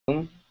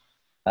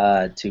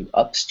to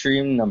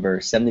Upstream number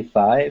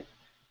 75,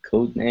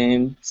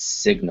 codename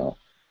Signal.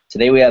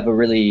 Today we have a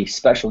really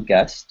special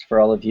guest for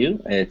all of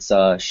you. It's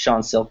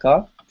Sean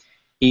Silcoff.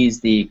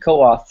 He's the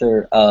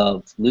co-author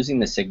of Losing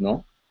the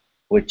Signal,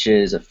 which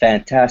is a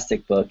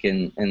fantastic book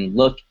and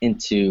look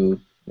into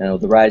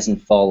the rise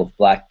and fall of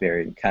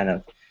BlackBerry and kind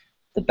of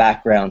the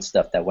background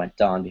stuff that went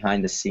on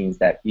behind the scenes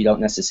that you don't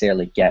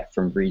necessarily get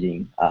from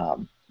reading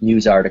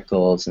news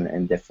articles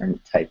and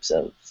different types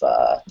of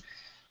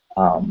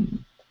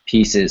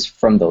pieces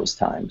from those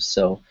times.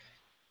 So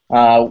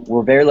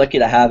we're very lucky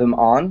to have him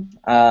on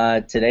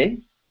today.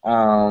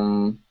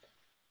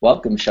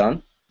 Welcome,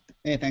 Sean.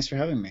 Hey, thanks for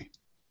having me.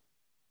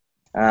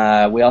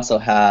 We also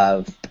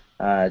have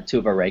two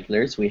of our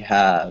regulars. We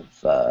have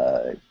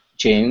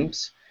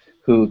James,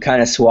 who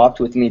kind of swapped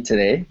with me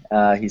today.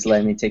 He's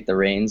letting me take the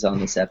reins on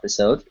this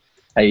episode.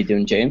 How you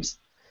doing, James?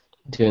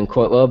 Doing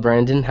quite well,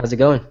 Brandon. How's it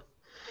going?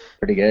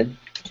 Pretty good.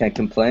 Can't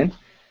complain.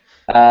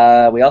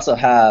 We also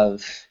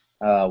have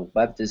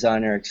web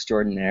designer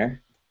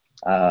extraordinaire,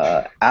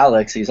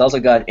 Alex. He's also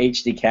got an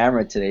HD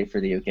camera today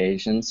for the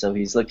occasion, so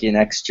he's looking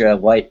extra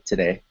white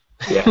today.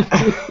 Yeah.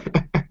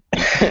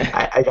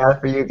 I got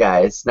it for you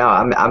guys. No,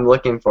 I'm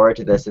looking forward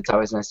to this. It's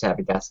always nice to have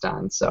a guest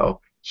on,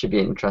 so should be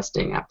an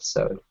interesting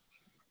episode.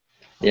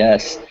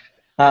 Yes.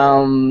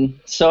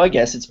 So I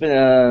guess it's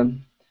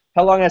been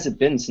how long has it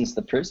been since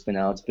the PRIV's been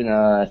out? It's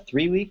been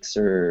 3 weeks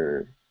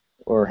or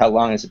how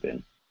long has it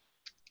been?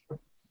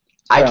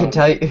 I can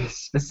tell you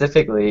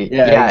specifically.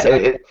 Yeah,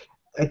 exactly.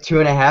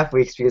 2.5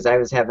 weeks because I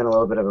was having a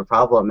little bit of a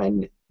problem,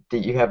 and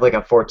you have like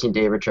a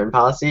 14-day return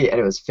policy, and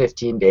it was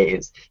 15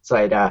 days. So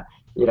I'd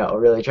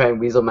really try and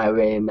weasel my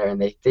way in there,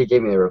 and they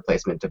gave me a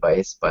replacement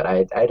device, but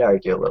I'd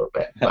argue a little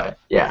bit. But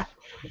yeah.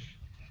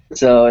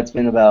 So it's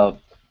been about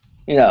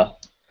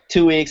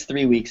 2 weeks,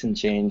 3 weeks and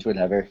change,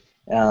 whatever.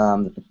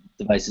 The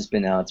device has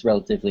been out. It's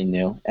relatively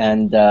new,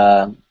 and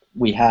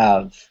we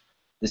have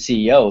the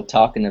CEO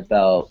talking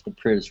about the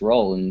PRIV's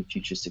role in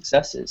future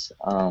successes.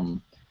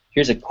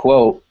 Here's a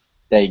quote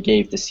they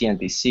gave to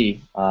CNBC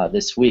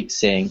this week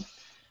saying,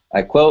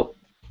 I quote,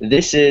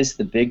 "This is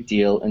the big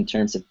deal in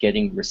terms of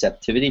getting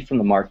receptivity from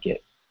the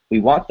market.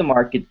 We want the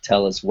market to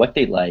tell us what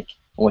they like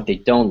and what they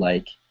don't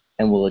like,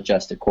 and we'll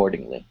adjust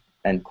accordingly,"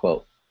 end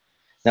quote.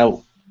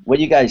 Now, what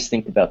do you guys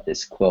think about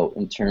this quote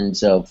in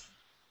terms of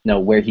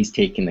where he's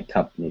taking the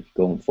company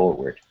going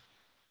forward?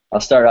 I'll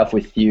start off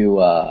with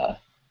you,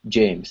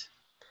 James.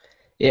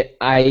 Yeah,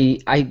 I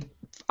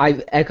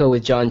echo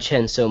with John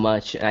Chen so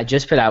much. I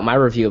just put out my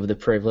review of the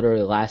PRIV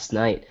literally last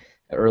night,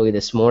 early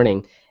this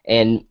morning,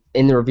 and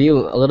in the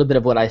review, a little bit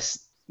of what I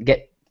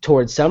get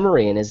towards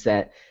summary in is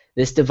that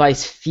this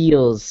device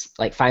feels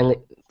like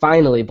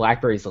finally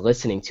BlackBerry's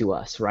listening to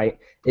us, right?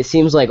 It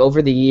seems like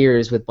over the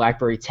years with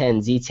BlackBerry 10,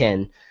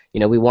 Z10,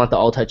 we want the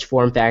all-touch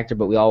form factor,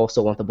 but we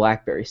also want the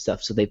BlackBerry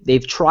stuff. So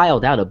they've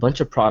trialed out a bunch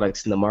of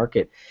products in the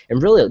market,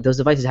 and really those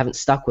devices haven't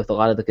stuck with a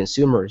lot of the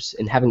consumers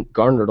and haven't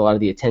garnered a lot of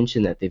the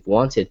attention that they've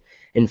wanted.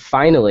 And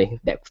finally,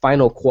 that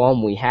final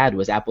qualm we had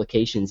was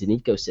applications and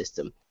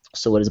ecosystem.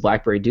 So what does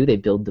BlackBerry do? They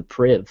build the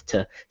PRIV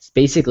to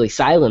basically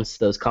silence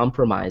those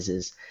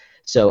compromises.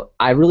 So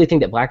I really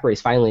think that BlackBerry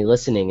is finally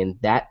listening, and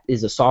that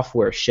is a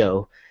software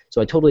show.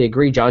 So I totally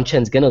agree. John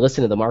Chen's going to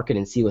listen to the market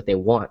and see what they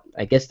want.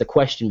 I guess the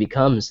question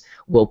becomes,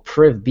 will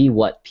PRIV be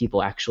what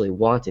people actually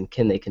want, and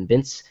can they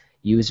convince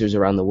users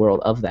around the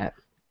world of that?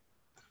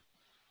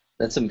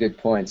 That's some good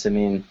points. I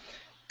mean,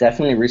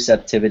 definitely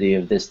receptivity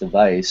of this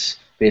device,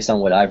 based on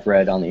what I've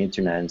read on the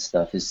internet and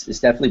stuff, is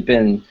definitely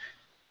been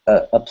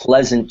a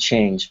pleasant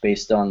change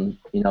based on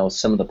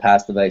some of the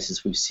past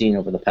devices we've seen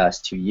over the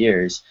past 2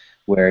 years,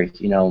 where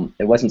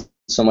it wasn't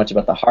so much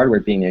about the hardware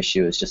being the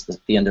issue, it's just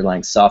the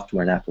underlying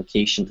software and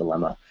application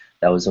dilemma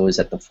that was always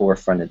at the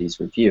forefront of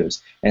these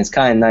reviews. And it's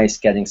kind of nice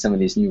getting some of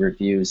these new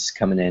reviews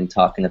coming in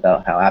talking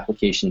about how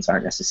applications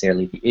aren't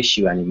necessarily the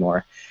issue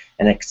anymore.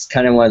 And it's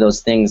kind of one of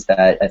those things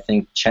that I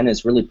think Chen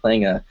is really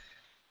playing a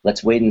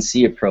let's wait and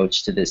see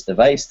approach to this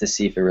device to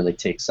see if it really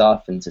takes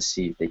off and to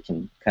see if they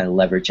can kind of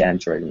leverage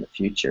Android in the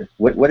future.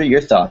 What are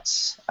your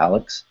thoughts,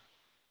 Alex?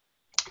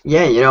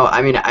 Yeah,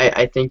 I mean,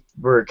 I think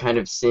we're kind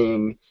of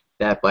seeing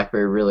that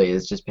BlackBerry really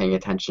is just paying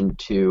attention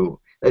to,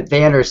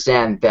 they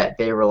understand that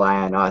they rely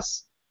on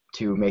us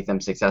to make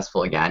them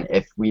successful again.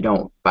 If we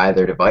don't buy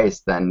their device,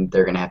 then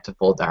they're going to have to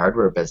fold the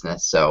hardware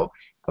business. So,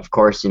 of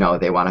course,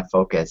 they want to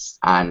focus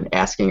on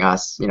asking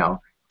us,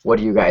 what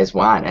do you guys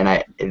want?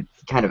 And it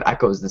kind of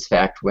echoes this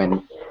fact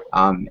when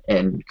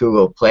in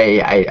Google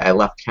Play, I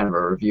left kind of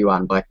a review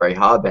on BlackBerry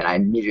Hub, and I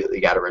immediately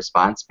got a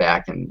response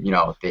back, and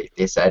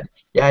they said,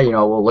 yeah,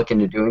 we'll look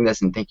into doing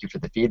this, and thank you for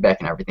the feedback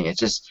and everything. It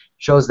just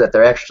shows that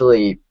they're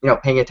actually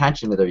paying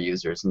attention to their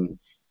users, and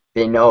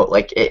they know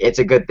it's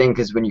a good thing,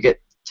 because when you get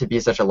to be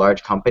such a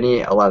large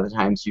company, a lot of the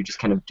times you just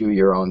kind of do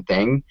your own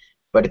thing.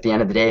 But at the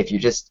end of the day, if you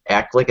just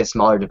act like a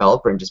smaller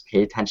developer and just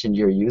pay attention to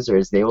your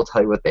users, they will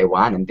tell you what they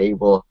want, and they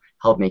will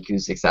help make you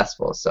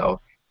successful.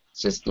 So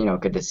it's just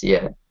good to see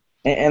it.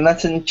 And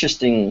that's an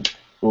interesting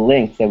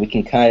link that we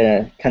can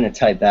kind of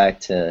tie back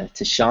to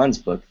Sean's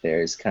book.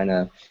 There is kind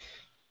of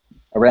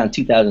around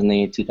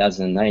 2008,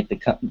 2009,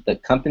 the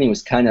company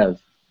was kind of,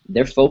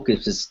 their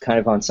focus was kind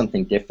of on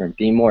something different,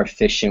 being more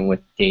efficient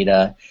with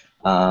data,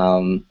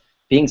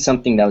 being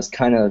something that was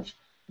kind of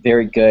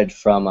very good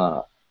from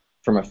a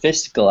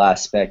fiscal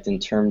aspect in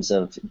terms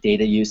of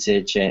data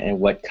usage and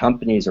what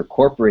companies or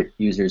corporate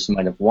users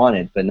might have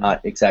wanted, but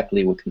not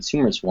exactly what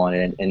consumers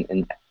wanted.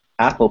 And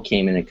Apple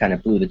came in and kind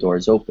of blew the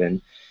doors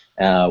open,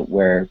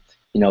 where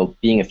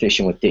being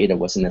efficient with data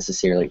wasn't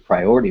necessarily a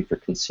priority for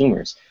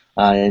consumers.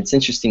 And it's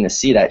interesting to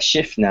see that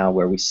shift now,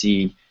 where we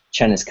see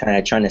China's kind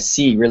of trying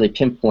to really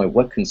pinpoint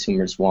what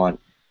consumers want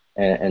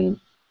and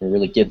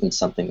really give them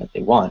something that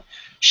they want.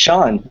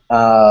 Sean,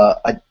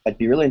 I'd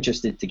be really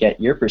interested to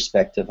get your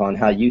perspective on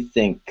how you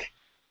think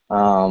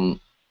the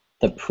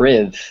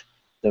PRIV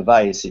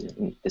device,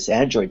 this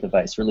Android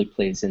device, really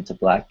plays into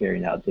BlackBerry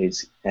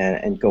nowadays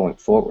and going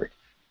forward.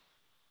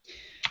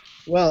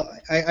 Well,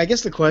 I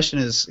guess the question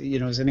is,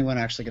 is anyone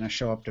actually going to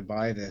show up to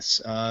buy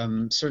this?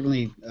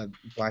 Certainly,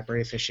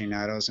 BlackBerry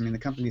aficionados. I mean, the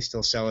company's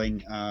still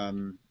selling,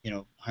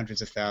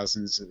 hundreds of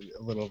thousands,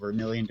 a little over 1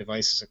 million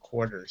devices a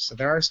quarter. So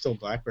there are still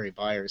BlackBerry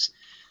buyers.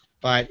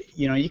 But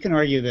you can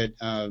argue that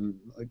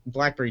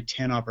BlackBerry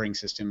 10 operating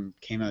system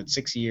came out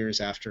 6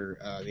 years after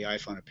the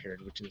iPhone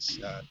appeared, which is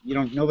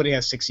nobody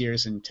has 6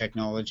 years in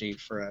technology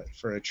for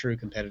a true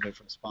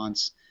competitive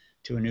response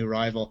to a new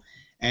rival.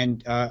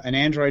 And an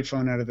Android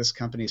phone out of this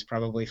company is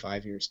probably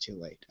 5 years too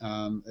late.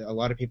 A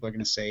lot of people are going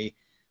to say,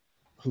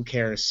 who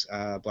cares?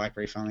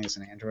 BlackBerry finally has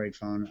an Android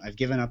phone. I've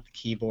given up the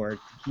keyboard.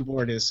 The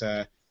keyboard is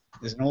an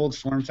old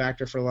form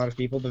factor for a lot of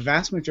people. The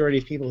vast majority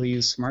of people who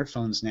use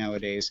smartphones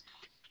nowadays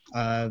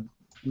didn't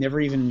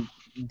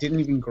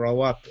even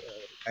grow up,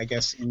 I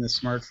guess, in the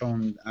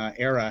smartphone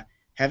era,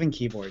 having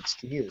keyboards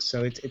to use.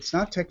 So it's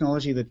not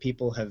technology that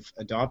people have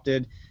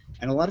adopted,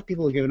 and a lot of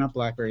people who have given up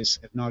BlackBerries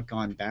have not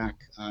gone back,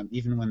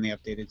 even when they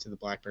updated to the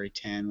BlackBerry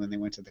 10, when they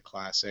went to the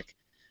Classic.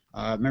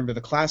 Remember,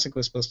 the Classic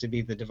was supposed to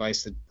be the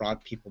device that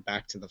brought people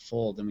back to the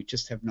fold, and we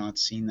just have not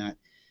seen that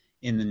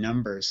in the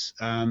numbers.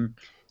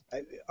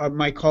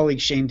 My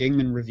colleague Shane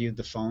Dingman reviewed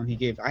the phone.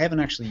 I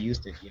haven't actually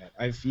used it yet.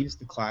 I've used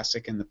the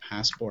Classic and the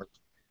Passport,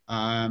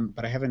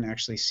 but I haven't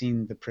actually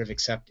seen the PRIV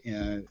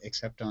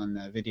except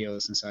on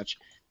videos and such.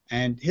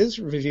 And his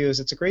review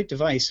is it's a great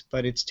device,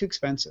 but it's too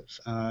expensive.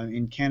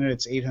 In Canada,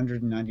 it's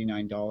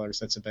 $899.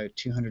 That's about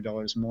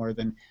 $200 more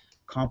than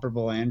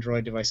comparable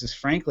Android devices,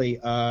 frankly,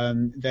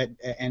 and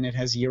it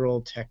has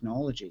year-old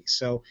technology.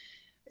 So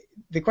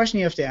the question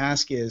you have to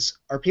ask is,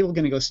 are people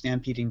going to go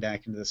stampeding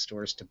back into the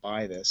stores to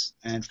buy this?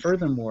 And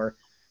furthermore,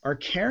 are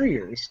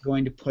carriers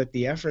going to put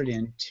the effort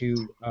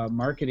into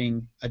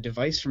marketing a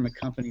device from a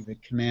company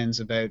that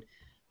commands about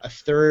a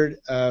third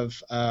of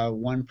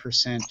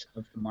 1%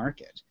 of the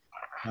market?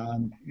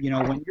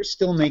 When you're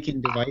still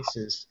making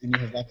devices and you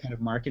have that kind of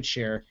market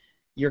share,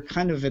 you're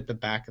kind of at the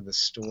back of the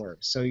store.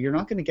 So you're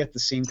not going to get the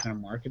same kind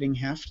of marketing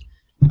heft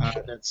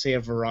that, say,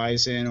 a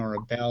Verizon or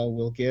a Bell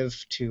will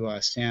give to a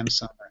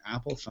Samsung or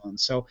Apple phone.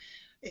 So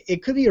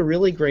it could be a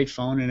really great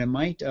phone, and it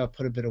might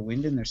put a bit of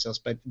wind in their sails,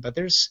 but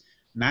there's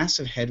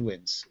massive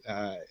headwinds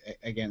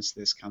against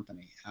this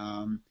company.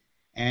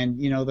 And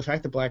the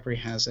fact that BlackBerry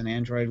has an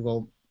Android,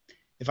 well,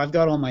 if I've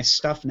got all my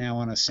stuff now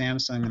on a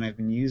Samsung and I've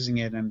been using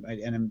it,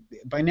 and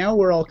by now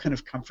we're all kind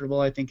of comfortable,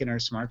 I think, in our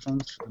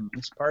smartphones for the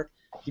most part.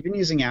 If you've been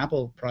using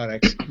Apple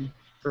products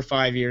for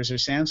 5 years or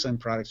Samsung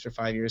products for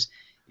 5 years,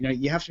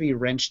 you have to be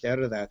wrenched out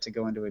of that to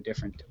go into a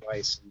different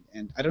device.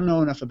 And I don't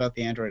know enough about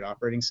the Android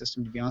operating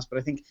system, to be honest, but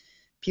I think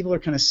people are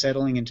kind of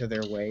settling into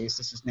their ways.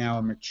 This is now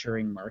a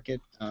maturing market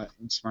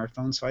in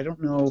smartphones, so I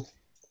don't know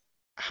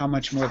how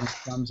much more than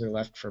crumbs are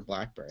left for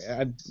BlackBerry.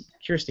 I'm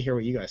curious to hear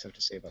what you guys have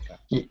to say about that.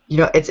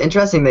 It's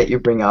interesting that you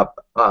bring up,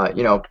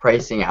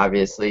 pricing,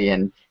 obviously,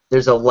 and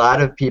there's a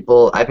lot of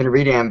people, I've been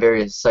reading on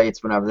various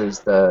sites whenever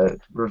there's the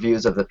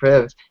reviews of the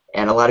PRIV,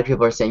 and a lot of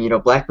people are saying,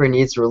 BlackBerry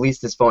needs to release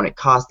this phone at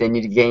cost, they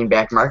need to gain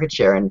back market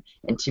share, and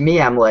to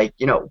me, I'm like,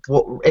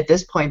 at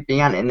this point,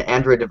 being on an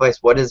Android device,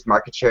 what does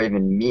market share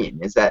even mean?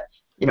 Is that,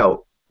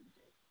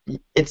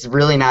 it's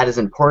really not as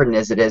important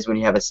as it is when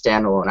you have a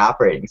standalone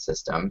operating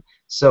system.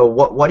 So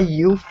what do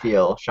you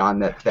feel, Sean,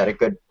 that a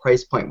good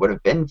price point would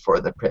have been for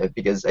the PRIV?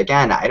 Because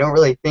again, I don't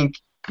really think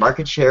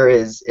market share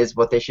is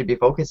what they should be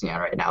focusing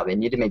on right now. They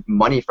need to make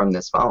money from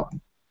this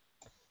phone.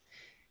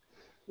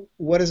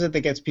 What is it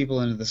that gets people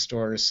into the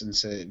stores and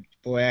say,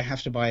 boy, I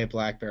have to buy a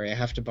BlackBerry, I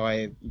have to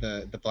buy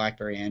the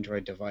BlackBerry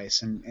Android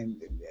device?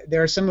 And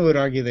there are some who would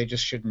argue they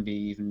just shouldn't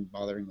be even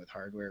bothering with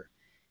hardware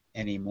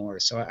anymore.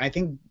 So I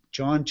think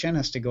John Chen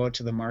has to go out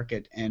to the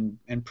market and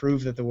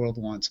prove that the world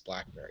wants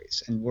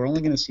BlackBerries, and we're only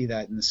going to see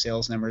that in the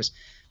sales numbers.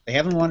 They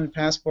haven't wanted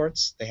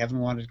Passports, they haven't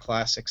wanted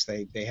Classics,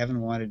 they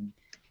haven't wanted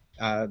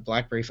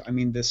BlackBerry. I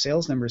mean, the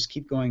sales numbers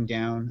keep going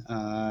down.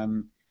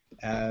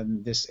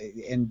 And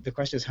the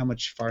question is, how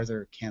much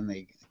farther can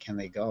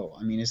they go?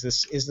 I mean, is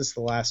this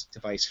the last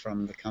device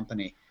from the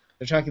company?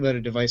 They're talking about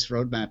a device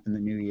roadmap in the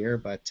new year,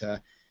 but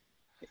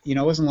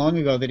it wasn't long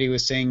ago that he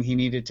was saying he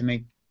needed to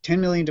make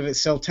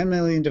sell 10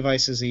 million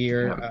devices a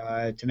year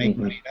to make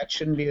money. That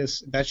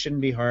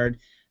shouldn't be hard.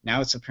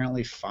 Now it's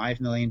apparently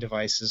 5 million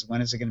devices.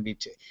 When is it going to be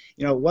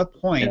you know, at what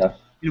point Yeah.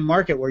 in a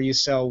market where you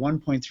sell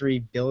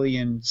 1.3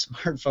 billion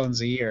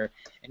smartphones a year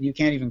and you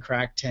can't even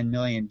crack 10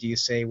 million, do you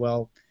say,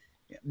 well,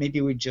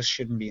 maybe we just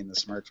shouldn't be in the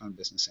smartphone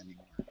business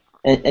anymore?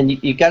 And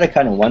you got to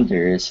kind of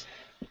wonder is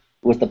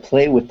with the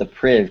play with the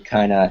PRIV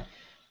kind of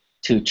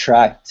to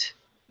attract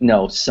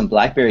some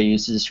BlackBerry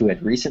users who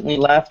had recently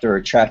left, or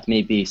attract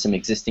maybe some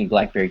existing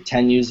BlackBerry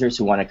 10 users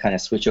who want to kind of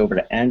switch over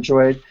to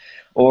Android,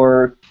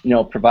 or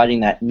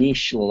providing that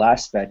niche little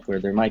aspect where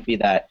there might be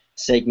that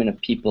segment of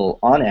people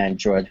on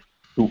Android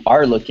who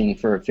are looking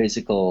for a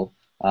physical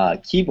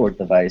keyboard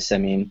device. I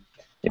mean,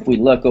 if we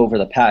look over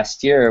the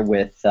past year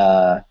with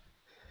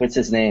what's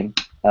his name?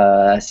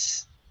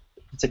 What's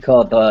it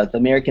called? The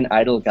American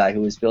Idol guy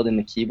who was building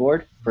the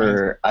keyboard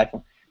for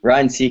iPhone.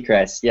 Ryan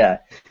Seacrest, yeah.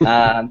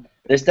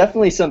 There's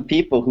definitely some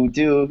people who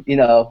do,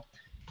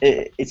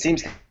 it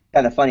seems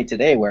kind of funny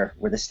today where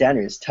the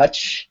standard is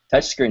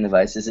touchscreen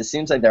devices. It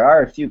seems like there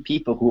are a few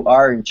people who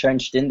are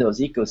entrenched in those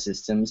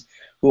ecosystems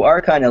who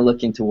are kind of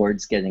looking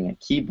towards getting a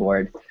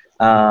keyboard.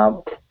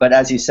 But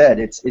as you said,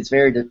 it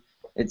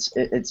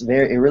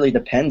really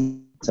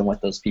depends on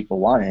what those people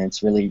want, and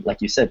it's really,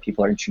 like you said,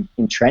 people are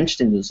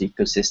entrenched in those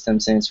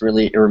ecosystems, and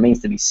it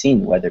remains to be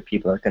seen whether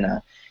people are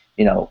gonna,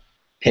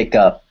 pick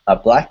up a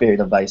BlackBerry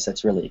device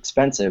that's really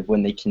expensive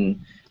when they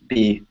can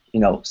be,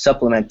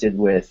 supplemented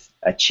with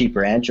a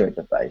cheaper Android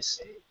device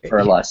for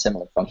a lot of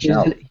similar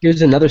functionality.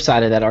 Here's another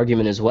side of that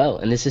argument as well,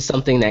 and this is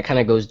something that kind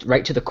of goes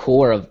right to the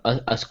core of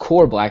us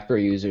core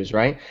BlackBerry users,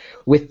 right?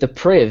 With the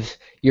PRIV,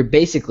 you're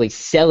basically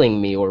selling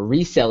me or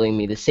reselling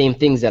me the same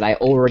things that I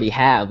already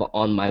have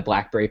on my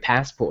BlackBerry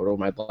Passport or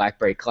my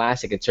BlackBerry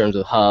Classic in terms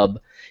of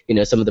hub,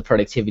 some of the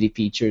productivity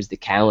features, the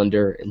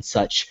calendar, and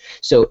such.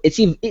 So it's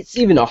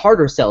even a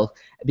harder sell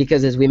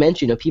because, as we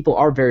mentioned, people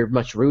are very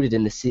much rooted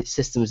in the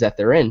systems that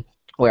they're in.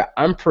 Where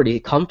I'm pretty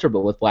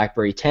comfortable with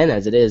BlackBerry 10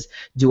 as it is,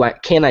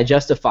 can I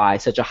justify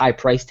such a high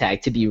price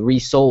tag to be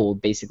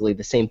resold basically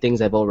the same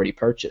things I've already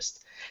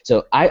purchased?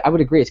 So I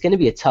would agree it's going to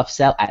be a tough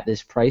sell at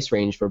this price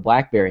range for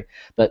BlackBerry.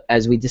 But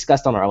as we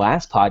discussed on our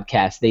last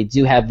podcast, they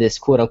do have this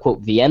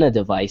quote-unquote Vienna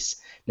device.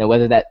 Now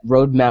whether that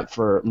roadmap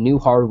for new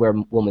hardware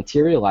will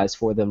materialize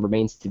for them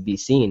remains to be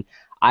seen.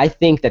 I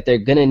think that they're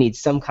going to need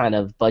some kind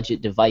of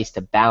budget device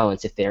to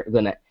balance if they're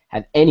going to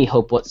have any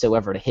hope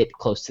whatsoever to hit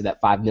close to that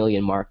 5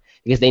 million mark,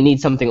 because they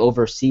need something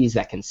overseas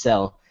that can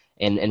sell.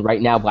 And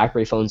right now,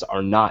 BlackBerry phones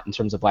are not in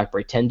terms of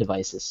BlackBerry 10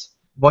 devices.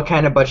 What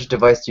kind of budget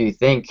device do you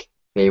think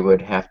they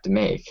would have to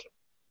make?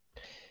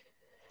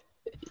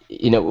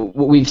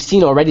 We've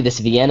seen already this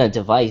Vienna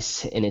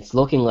device, and it's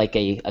looking like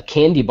a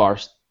candy bar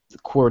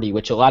QWERTY,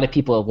 which a lot of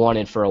people have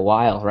wanted for a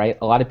while, right?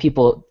 A lot of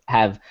people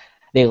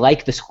they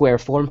like the square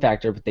form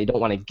factor, but they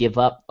don't want to give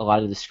up a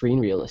lot of the screen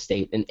real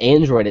estate. And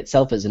Android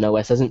itself as an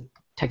OS doesn't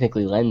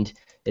technically lend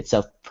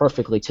itself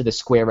perfectly to the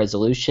square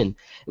resolution.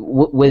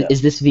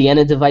 Is this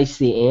Vienna device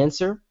the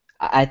answer?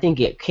 I think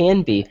it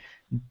can be,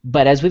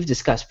 but as we've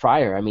discussed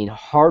prior, I mean,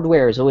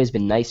 hardware has always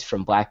been nice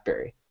from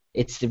BlackBerry.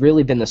 It's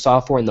really been the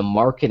software and the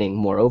marketing,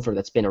 moreover,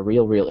 that's been a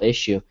real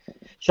issue.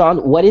 Sean,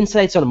 what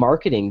insights on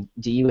marketing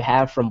do you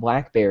have from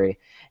BlackBerry?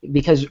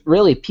 Because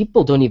really,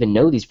 people don't even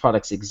know these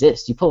products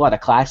exist. You pull out a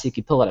Classic,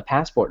 you pull out a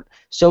Passport.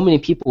 So many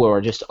people are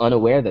just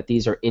unaware that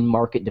these are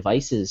in-market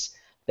devices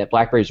that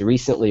BlackBerry's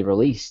recently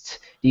released.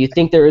 Do you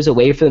think there is a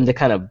way for them to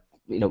kind of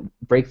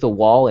break the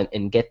wall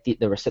and get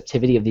the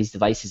receptivity of these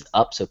devices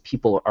up so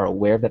people are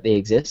aware that they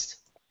exist?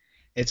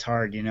 It's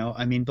hard,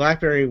 I mean,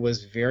 BlackBerry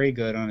was very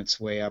good on its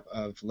way up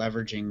of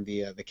leveraging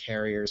the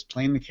carriers,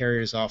 playing the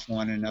carriers off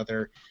one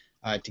another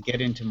to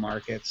get into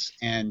markets,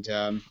 and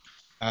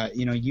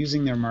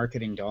using their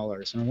marketing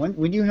dollars. And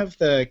when you have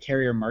the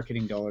carrier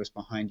marketing dollars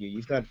behind you,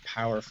 you've got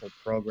powerful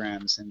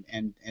programs,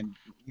 and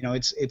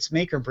it's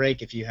make or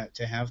break if you have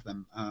to have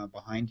them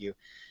behind you.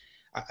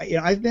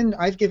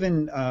 I've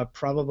given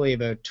probably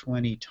about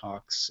 20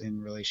 talks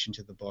in relation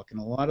to the book, and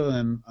a lot of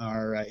them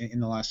are in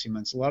the last few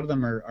months. A lot of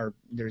them are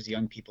there's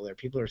young people there.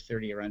 People are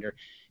 30 or under.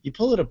 You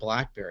pull out a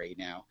BlackBerry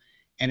now,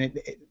 and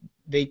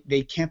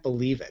they can't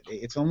believe it.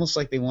 It's almost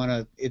like they want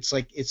to. It's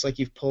like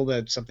you've pulled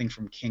out something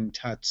from King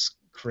Tut's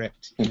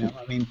crypt.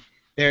 I mean,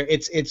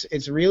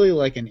 it's really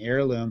like an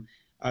heirloom.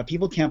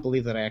 People can't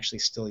believe that I actually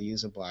still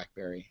use a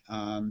BlackBerry.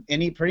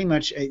 Pretty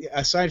much,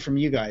 aside from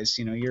you guys,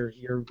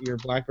 you're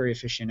BlackBerry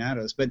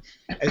aficionados. But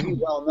as you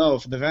well know,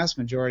 for the vast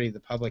majority of the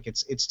public,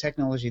 it's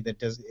technology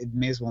that it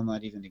may as well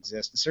not even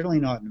exist. Certainly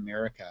not in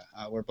America,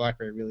 where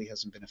BlackBerry really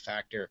hasn't been a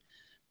factor,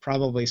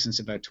 probably since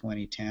about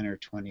 2010 or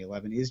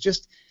 2011. It's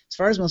just, as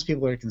far as most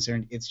people are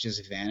concerned, it's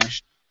just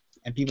vanished,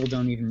 and people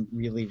don't even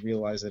really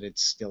realize that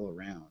it's still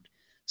around.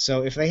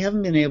 So if they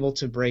haven't been able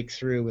to break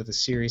through with a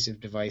series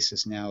of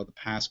devices now, the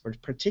Passport,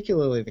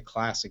 particularly the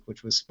Classic,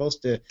 which was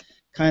supposed to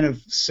kind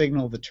of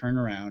signal the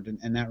turnaround,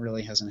 and that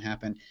really hasn't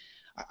happened,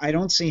 I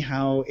don't see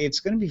how. It's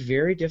going to be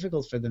very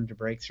difficult for them to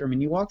break through. I mean,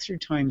 you walk through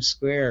Times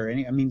Square,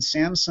 and I mean,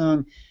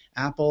 Samsung,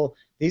 Apple,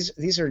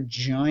 these are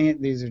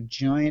giant,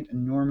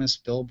 enormous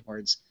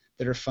billboards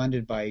that are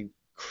funded by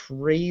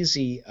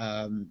crazy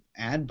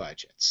ad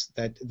budgets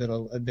that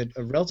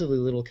a relatively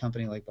little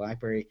company like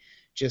BlackBerry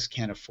just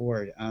can't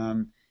afford.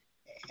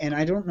 And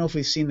I don't know if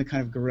we've seen the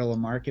kind of guerrilla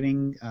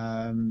marketing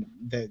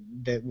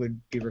that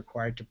would be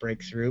required to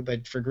break through.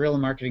 But for guerrilla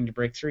marketing to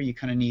break through, you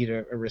kind of need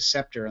a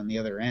receptor on the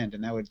other end,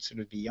 and that would sort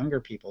of be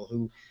younger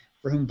people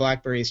for whom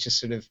BlackBerry is just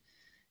sort of,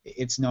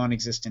 it's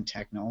non-existent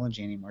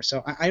technology anymore.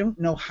 So I don't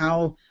know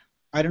how.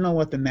 I don't know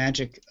what the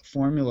magic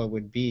formula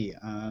would be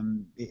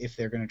if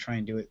they're going to try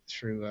and do it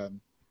through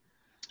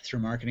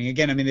marketing.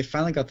 Again, I mean, they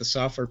finally got the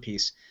software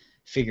piece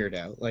figured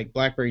out. Like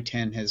BlackBerry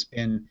 10 has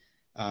been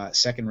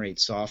second-rate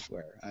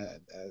software.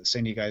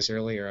 Saying to you guys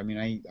earlier, I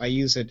mean, I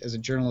use it as a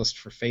journalist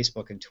for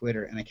Facebook and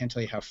Twitter, and I can't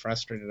tell you how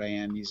frustrated I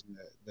am using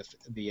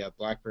the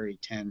BlackBerry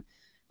 10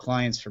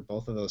 clients for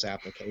both of those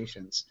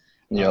applications.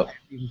 Yep.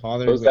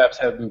 Those apps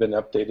haven't been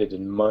updated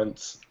in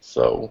months,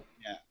 so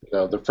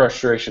the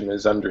frustration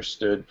is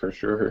understood for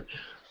sure.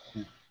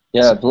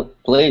 Yeah,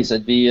 Blaze,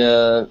 it'd be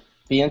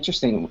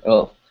interesting.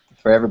 Well,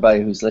 for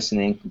everybody who's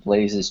listening,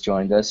 Blaze has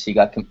joined us. He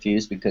got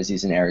confused because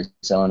he's in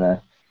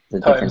Arizona, the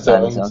different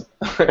time zone.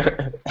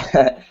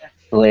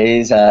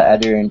 Blaze,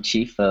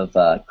 editor-in-chief of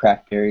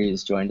Crackberry,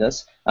 has joined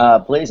us.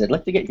 Blaze, I'd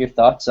like to get your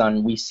thoughts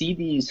on, we see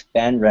these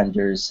fan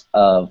renders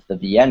of the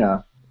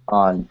Vienna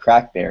on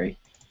Crackberry,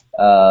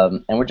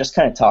 and we're just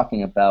kind of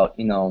talking about,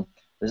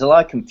 there's a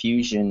lot of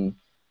confusion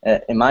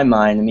in my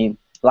mind. I mean,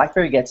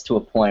 BlackBerry gets to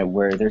a point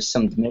where there's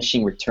some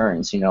diminishing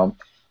returns.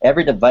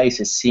 Every device,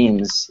 it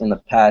seems, in the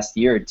past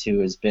year or two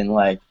has been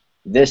like,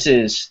 this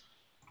is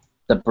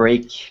the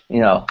break,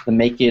 the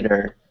make it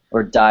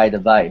or die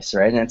device,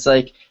 right? And it's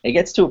like, it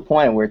gets to a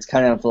point where it's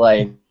kind of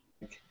like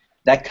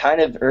that kind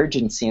of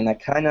urgency and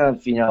that kind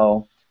of,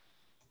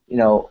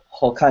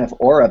 whole kind of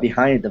aura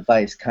behind a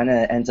device kind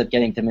of ends up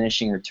getting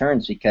diminishing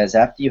returns, because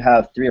after you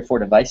have 3 or 4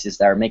 devices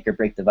that are make or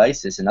break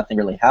devices and nothing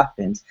really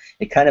happens,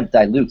 it kind of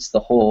dilutes the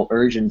whole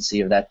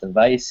urgency of that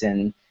device,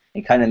 and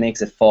it kind of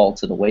makes it fall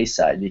to the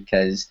wayside.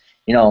 Because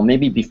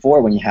maybe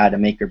before, when you had a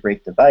make or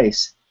break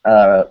device,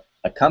 a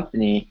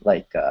company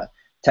like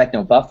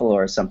Techno Buffalo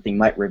or something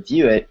might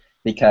review it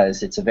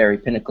because it's a very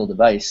pinnacle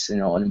device,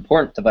 an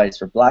important device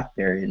for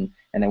BlackBerry,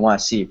 and they want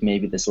to see if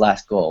maybe this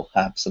last goal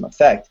have some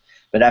effect.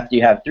 But after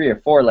you have 3 or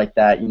 4 like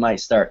that, you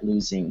might start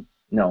losing,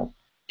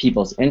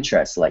 people's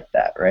interest like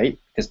that, right?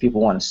 Because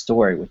people want a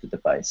story with the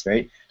device,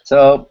 right?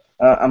 So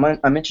I'm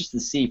interested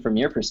to see from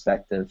your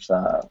perspective,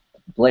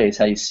 Blaze,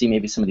 how you see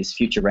maybe some of these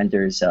future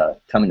renders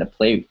come into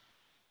play.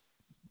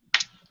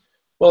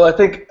 Well, I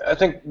think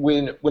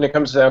when it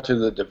comes down to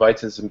the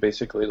devices and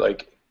basically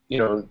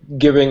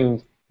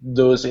giving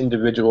those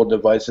individual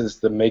devices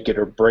the make it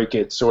or break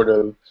it sort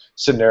of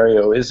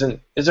scenario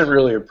isn't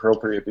really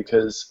appropriate,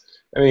 because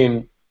I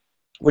mean,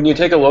 when you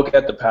take a look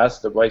at the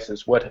past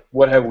devices, what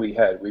have we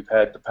had? We've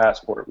had the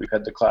Passport, we've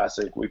had the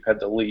Classic, we've had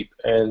the Leap,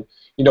 and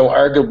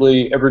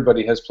arguably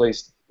everybody has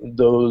placed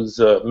those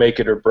make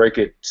it or break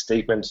it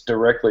statements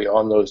directly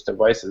on those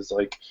devices.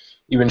 Like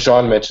even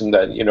Sean mentioned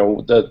that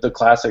the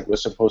Classic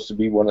was supposed to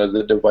be one of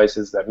the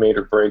devices that made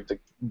or break the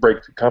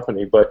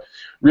company, but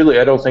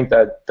really I don't think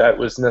that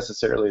was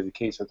necessarily the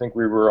case. I think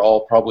we were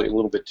all probably a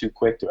little bit too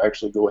quick to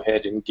actually go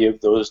ahead and give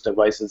those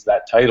devices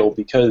that title,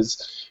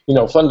 because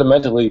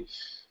fundamentally,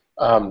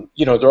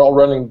 they're all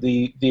running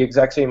the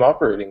exact same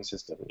operating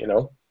system.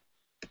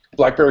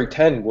 BlackBerry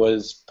 10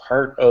 was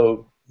part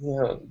of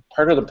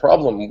the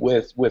problem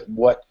with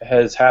what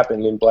has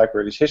happened in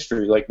BlackBerry's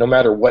history. Like, no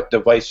matter what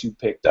device you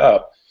picked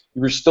up,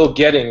 you were still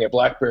getting a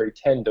BlackBerry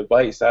 10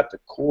 device at the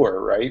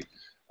core, right?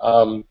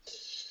 And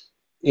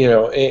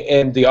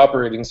the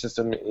operating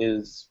system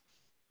is,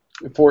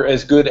 for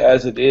as good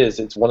as it is,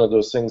 it's one of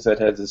those things that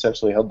has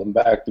essentially held them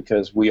back,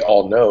 because we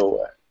all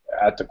know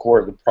at the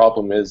core the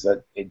problem is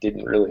that it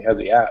didn't really have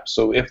the app.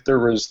 So if there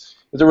was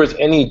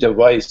any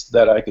device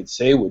that I could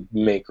say would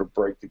make or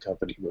break the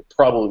company, it would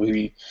probably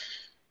be,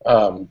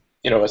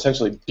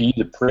 essentially be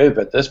the PRIV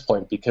at this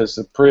point, because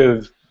the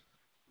PRIV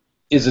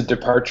is a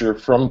departure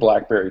from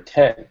BlackBerry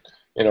 10.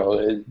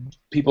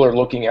 People are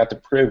looking at the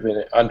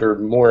PRIV under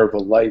more of a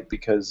light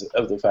because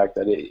of the fact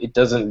that it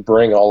doesn't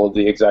bring all of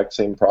the exact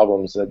same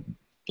problems that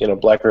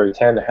BlackBerry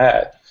 10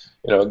 had.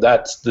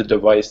 That's the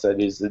device that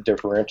is the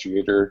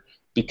differentiator,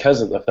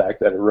 because of the fact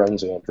that it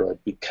runs Android,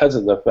 because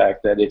of the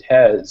fact that it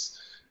has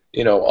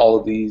all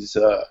of these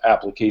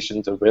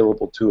applications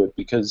available to it.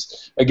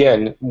 Because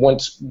again,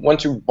 once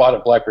you bought a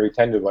BlackBerry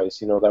 10 device,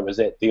 that was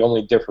it. The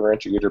only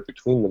differentiator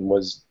between them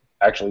was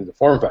actually the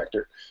form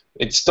factor.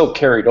 It still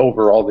carried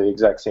over all the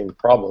exact same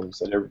problems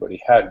that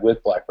everybody had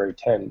with BlackBerry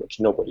 10, which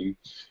nobody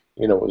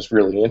was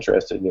really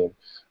interested in.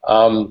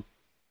 And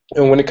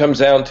when it comes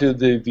down to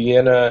the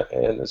Vienna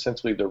and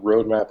essentially the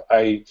roadmap,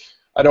 I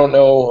don't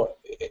know.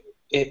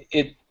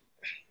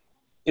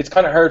 It's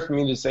kind of hard for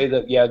me to say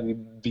that, yeah, the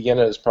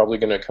Vienna is probably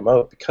going to come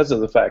out, because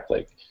of the fact,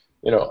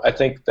 I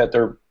think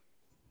that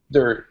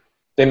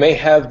they may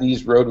have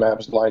these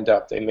roadmaps lined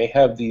up. They may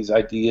have these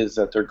ideas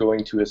that they're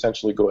going to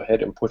essentially go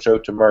ahead and push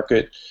out to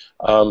market,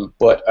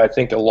 but I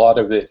think a lot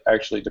of it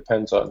actually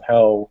depends on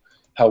how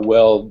how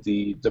well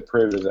the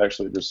PRIV is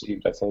actually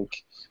received. I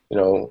think, you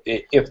know,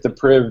 if the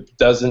PRIV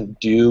doesn't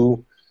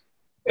do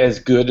as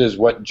good as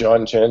what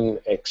John Chen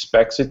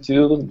expects it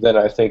to, then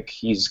I think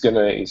he's going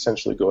to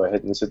essentially go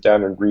ahead and sit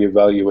down and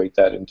reevaluate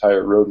that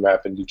entire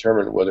roadmap and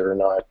determine whether or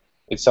not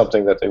it's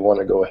something that they want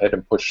to go ahead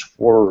and push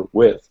forward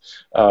with.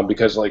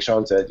 Because, like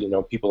Sean said, you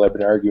know, people have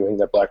been arguing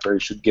that BlackBerry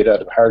should get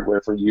out of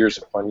hardware for years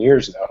upon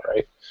years now,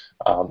 right?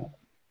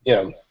 You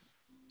know,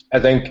 I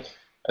think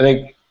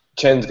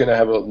Chen's going to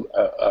have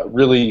a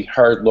really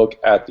hard look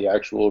at the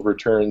actual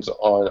returns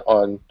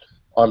on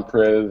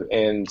PRIV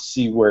and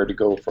see where to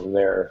go from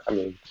there. I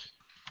mean,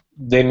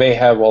 they may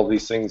have all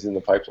these things in the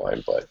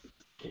pipeline, but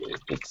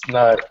it's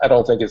not. I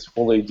don't think it's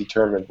fully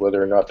determined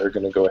whether or not they're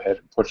going to go ahead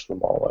and push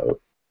them all out.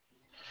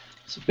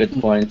 Some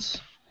good points.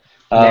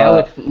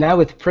 Now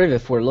with PRIV,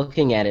 if we're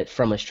looking at it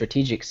from a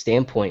strategic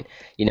standpoint,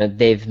 you know,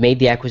 they've made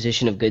the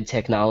acquisition of good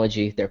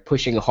technology. They're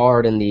pushing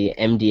hard in the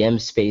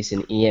MDM space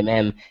and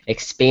EMM,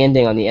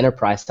 expanding on the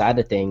enterprise side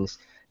of things.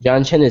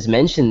 John Chen has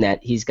mentioned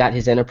that he's got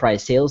his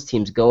enterprise sales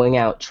teams going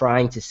out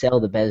trying to sell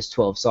the BES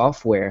 12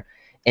 software,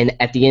 and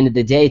at the end of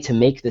the day, to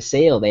make the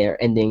sale, they are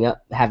ending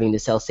up having to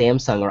sell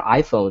Samsung or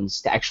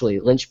iPhones to actually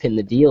linchpin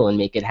the deal and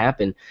make it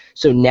happen.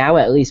 So now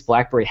at least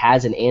BlackBerry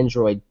has an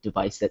Android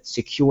device that's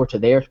secure to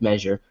their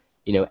measure,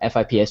 you know,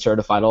 FIPS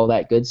certified, all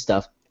that good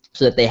stuff,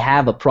 so that they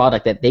have a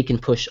product that they can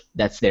push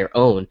that's their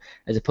own,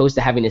 as opposed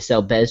to having to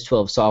sell BES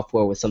 12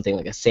 software with something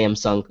like a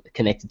Samsung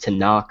connected to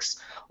Knox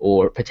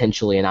or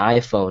potentially an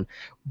iPhone.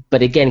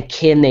 But again,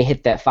 can they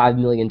hit that $5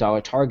 million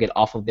target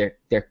off of their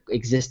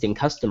existing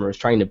customers,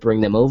 trying to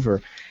bring them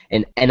over?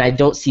 And I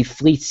don't see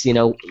fleets, you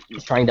know,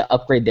 trying to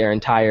upgrade their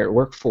entire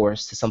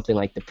workforce to something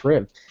like the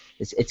PRIV.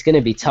 It's going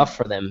to be tough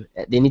for them.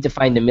 They need to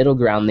find a middle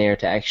ground there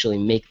to actually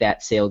make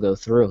that sale go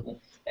through.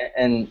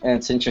 And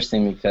it's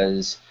interesting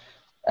because,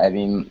 I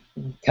mean,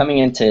 coming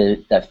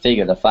into that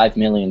figure, the 5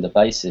 million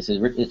devices,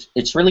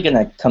 it's really going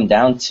to come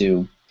down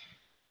to,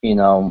 you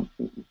know,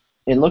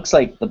 it looks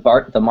like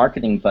the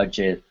marketing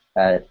budget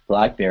at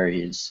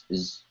BlackBerry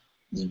is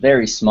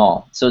very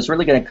small. So it's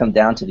really going to come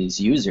down to these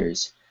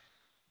users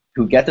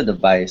who get the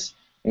device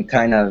and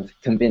kind of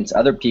convince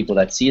other people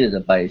that see the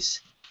device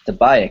to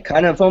buy it,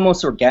 kind of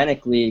almost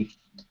organically,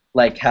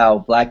 like how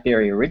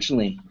BlackBerry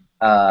originally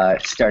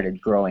started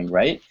growing,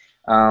 right?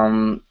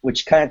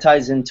 Which kind of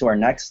ties into our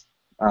next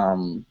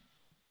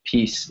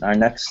piece, our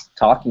next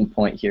talking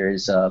point here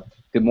is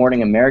Good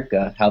Morning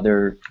America, how they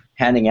were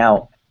handing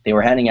out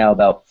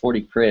about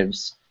 40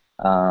 PRIVs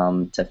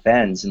to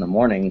fans in the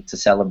morning to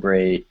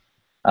celebrate.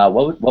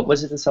 What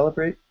was it to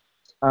celebrate?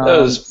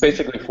 It was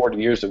basically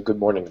 40 years of Good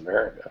Morning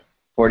America.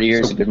 40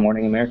 years of Good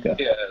Morning America.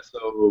 Yeah,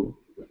 so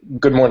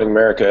Good Morning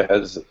America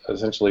has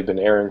essentially been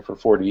airing for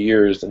 40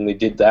 years, and they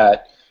did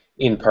that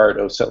in part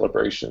of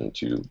celebration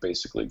to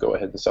basically go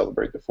ahead and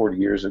celebrate the 40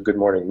 years of Good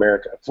Morning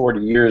America. 40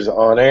 years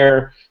on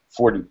air,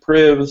 40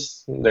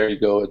 PRIVs. There you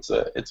go. It's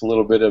a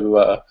little bit of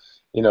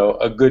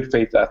a good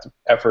faith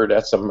effort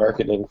at some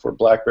marketing for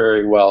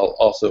BlackBerry, while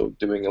also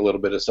doing a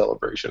little bit of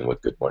celebration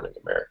with Good Morning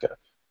America.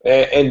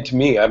 And to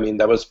me, I mean,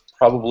 that was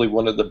probably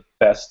one of the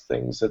best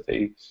things that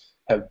they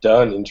have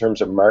done in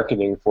terms of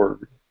marketing for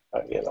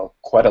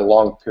quite a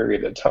long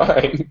period of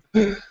time.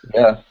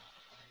 Yeah.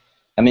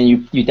 I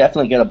mean, you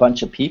definitely get a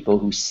bunch of people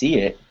who see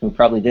it, who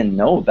probably didn't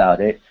know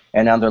about it,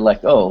 and now they're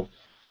like, oh,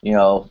 you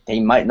know, they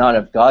might not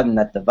have gotten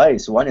that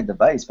device, wanted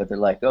device, but they're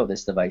like, oh,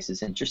 this device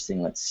is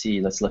interesting.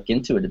 Let's look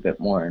into it a bit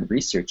more and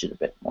research it a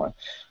bit more.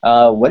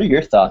 What are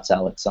your thoughts,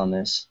 Alex, on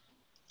this?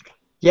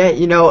 Yeah,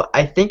 you know,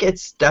 I think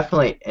it's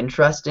definitely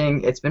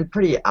interesting. It's been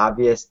pretty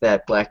obvious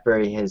that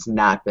BlackBerry has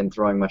not been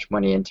throwing much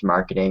money into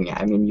marketing.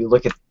 I mean, you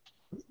look at,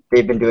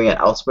 they've been doing it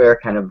elsewhere,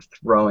 kind of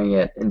throwing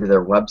it into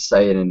their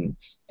website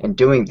and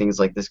doing things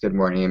like this Good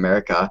Morning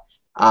America.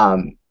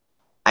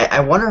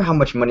 I wonder how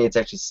much money it's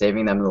actually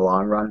saving them in the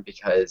long run,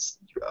 because,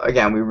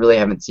 again, we really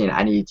haven't seen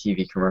any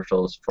TV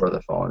commercials for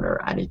the phone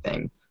or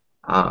anything.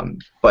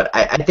 But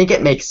I think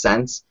it makes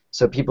sense.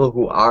 So people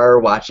who are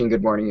watching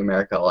Good Morning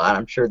America a lot,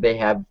 I'm sure they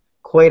have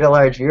quite a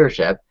large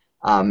viewership.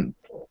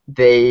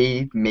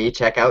 They may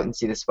check out and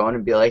see this phone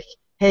and be like,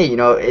 hey, you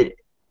know,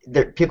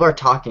 people are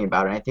talking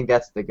about it, and I think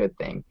that's the good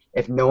thing.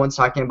 If no one's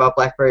talking about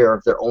BlackBerry, or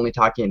if they're only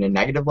talking in a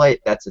negative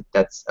light, that's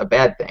a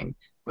bad thing.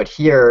 But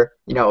here,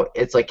 you know,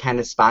 it's like kind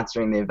of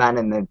sponsoring the event,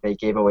 and then they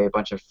gave away a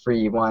bunch of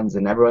free ones,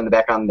 and everyone in the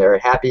background, they're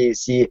happy. You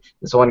see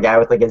this one guy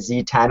with like a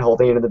Z10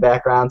 holding it in the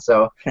background,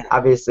 so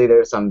obviously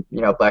there's some,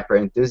 you know, BlackBerry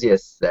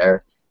enthusiasts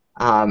there.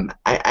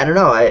 I don't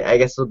know. I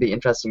guess it'll be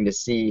interesting to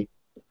see.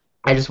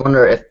 I just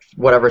wonder if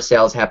whatever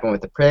sales happen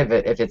with the PRIV,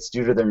 if it's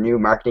due to their new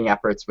marketing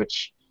efforts,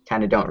 which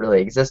kind of don't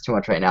really exist too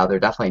much right now. They're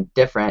definitely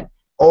different,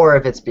 or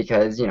if it's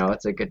because, you know,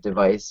 it's a good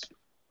device,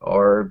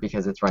 or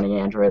because it's running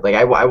Android. Like,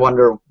 I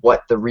wonder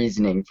what the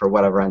reasoning for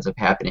whatever ends up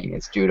happening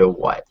is due to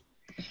what.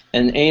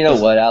 And you know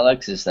what,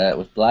 Alex, is that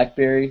with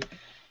BlackBerry,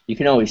 you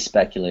can always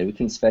speculate. We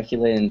can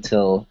speculate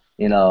until,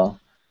 you know,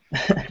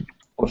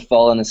 we're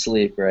falling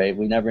asleep, right?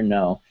 We never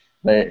know.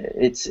 But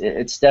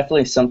it's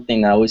definitely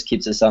something that always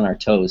keeps us on our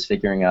toes,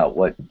 figuring out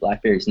what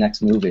BlackBerry's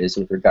next move is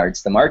with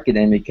regards to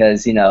marketing,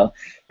 because it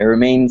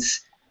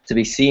remains to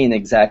be seen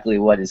exactly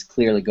what is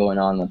clearly going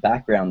on in the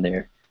background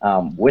there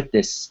with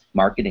this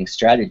marketing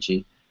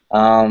strategy.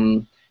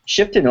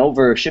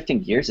 Shifting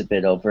gears a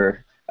bit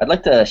over, I'd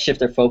like to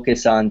shift our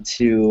focus on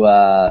to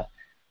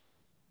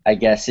I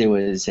guess it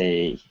was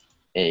a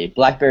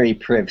BlackBerry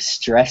PRIV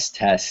stress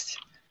test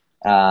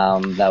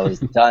that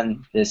was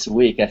done this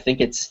week. I think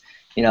it's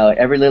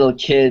every little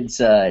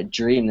kid's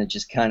dream to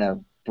just kind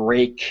of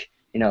break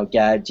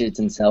gadgets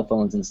and cell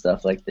phones and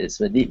stuff like this.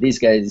 But these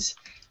guys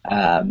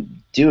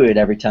do it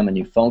every time a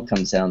new phone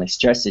comes out. They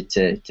stress it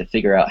to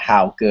figure out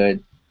how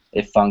good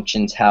it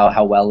functions,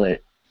 how well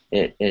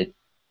it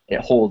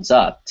holds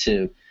up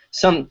to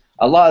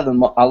a lot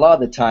of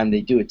the time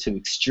they do it to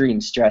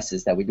extreme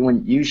stresses that we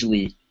wouldn't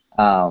usually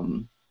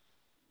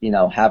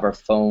have our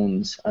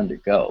phones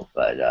undergo.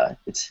 But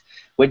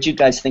what do you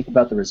guys think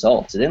about the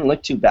results? It didn't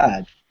look too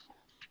bad.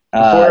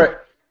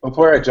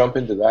 Before I jump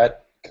into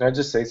that, can I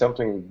just say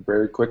something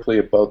very quickly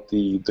about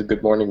the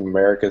Good Morning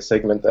America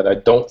segment that I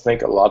don't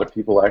think a lot of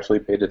people actually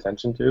paid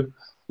attention to?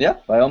 Yeah,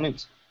 by all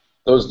means.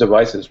 Those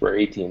devices were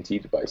AT&T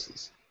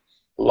devices.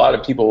 A lot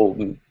of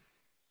people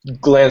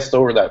glanced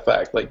over that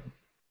fact. Like,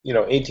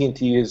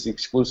 AT&T is the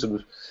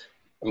exclusive,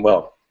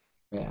 well,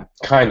 Yeah.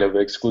 kind of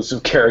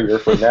exclusive carrier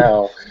for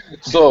now.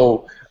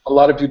 So a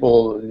lot of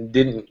people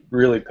didn't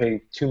really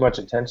pay too much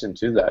attention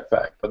to that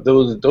fact. But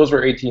those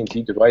were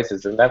AT&T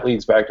devices, and that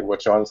leads back to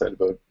what Sean said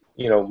about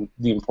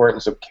the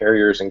importance of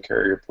carriers and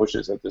carrier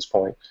pushes at this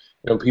point.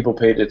 People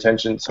paid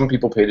attention. Some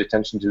people paid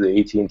attention to the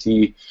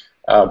AT&T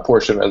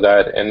portion of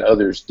that, and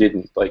others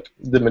didn't. Like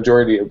the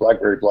majority of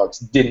BlackBerry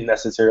blogs didn't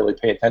necessarily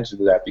pay attention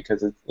to that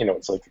because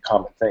it's like a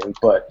common thing.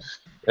 But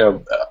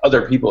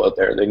other people out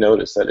there, they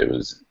noticed that it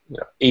was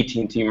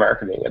AT&T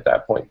marketing at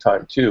that point in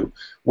time too,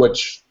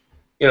 which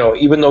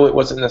even though it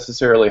wasn't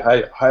necessarily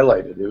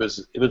highlighted, it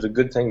was a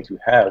good thing to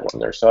have on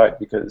their side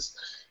because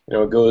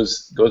it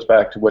goes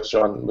back to what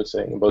Sean was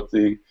saying about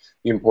the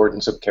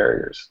importance of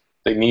carriers.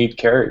 They need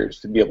carriers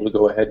to be able to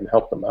go ahead and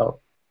help them out.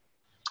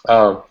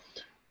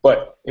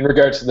 But in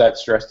regards to that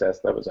stress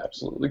test, that was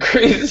absolutely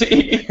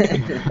crazy.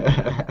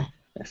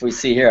 If we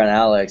see here on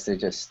Alex, they're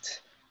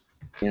just,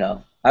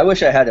 I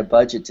wish I had a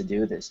budget to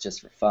do this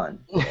just for fun.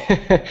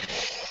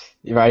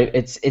 Right.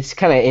 It's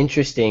kind of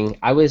interesting.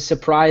 I was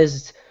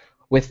surprised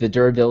with the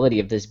durability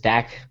of this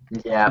back.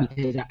 Yeah.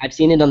 I've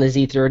seen it on the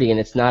Z30, and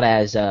it's not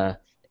as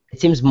it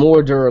seems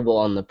more durable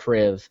on the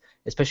PRIV,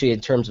 especially in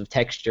terms of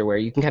texture, where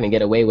you can kind of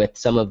get away with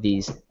some of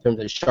these in terms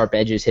of sharp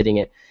edges hitting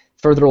it.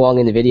 Further along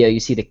in the video, you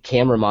see the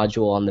camera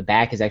module on the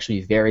back is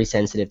actually very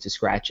sensitive to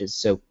scratches.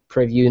 So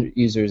PRIV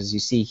users, as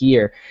you see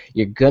here,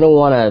 you're going to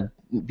want to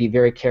be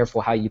very careful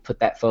how you put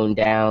that phone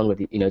down.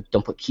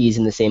 Don't put keys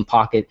in the same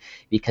pocket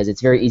because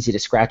it's very easy to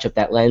scratch up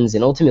that lens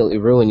and ultimately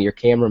ruin your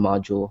camera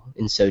module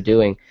in so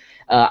doing.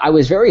 I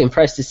was very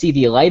impressed to see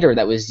the lighter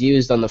that was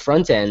used on the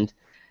front end.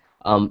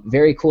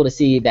 Very cool to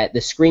see that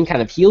the screen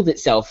kind of healed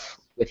itself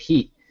with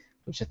heat,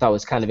 which I thought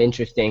was kind of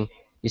interesting.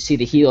 You see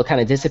the heat will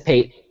kind of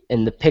dissipate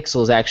and the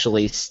pixels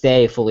actually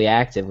stay fully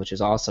active, which is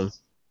awesome.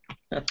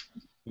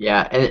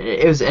 Yeah, and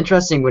it was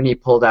interesting when he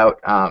pulled out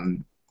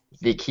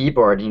the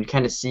keyboard, and you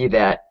kind of see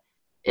that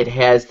it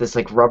has this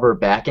like rubber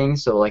backing,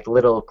 so like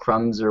little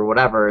crumbs or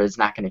whatever is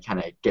not going to kind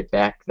of get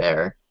back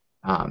there.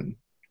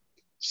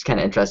 Just kind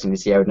of interesting to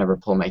see. I would never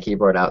pull my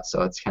keyboard out,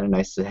 so it's kind of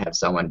nice to have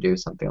someone do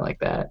something like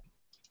that.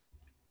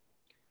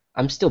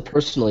 I'm still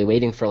personally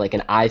waiting for like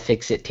an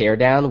iFixit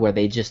teardown where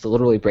they just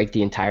literally break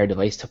the entire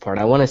device apart.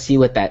 I want to see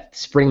what that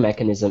spring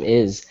mechanism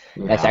is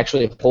that's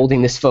actually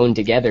holding this phone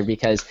together,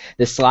 because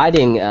the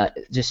sliding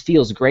just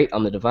feels great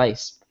on the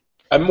device.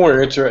 I'm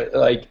more interested,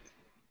 like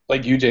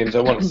you, James.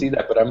 I want to see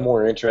that, but I'm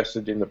more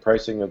interested in the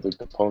pricing of the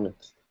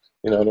components.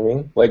 You know what I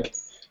mean? Like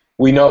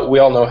we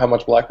all know how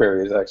much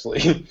BlackBerry is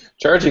actually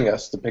charging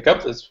us to pick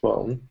up this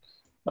phone.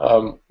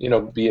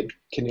 Be it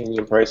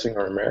Canadian pricing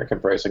or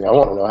American pricing, I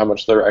want to know how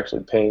much they're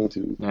actually paying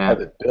to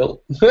have it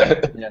built.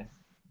 Yeah.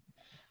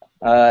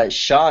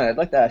 Sean, I'd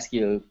like to ask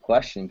you a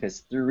question,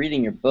 because through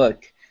reading your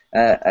book,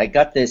 I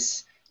got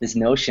this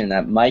notion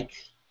that Mike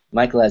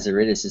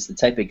Lazaridis is the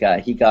type of guy.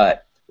 He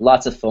got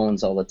lots of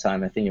phones all the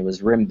time. I think it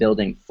was Rim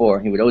Building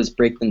 4. He would always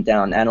break them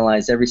down,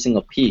 analyze every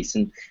single piece.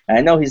 And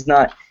I know he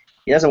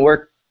doesn't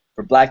work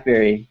for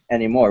BlackBerry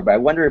anymore, but I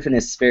wonder if in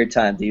his spare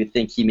time, do you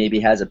think he maybe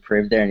has a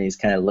PRIV there and he's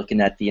kind of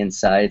looking at the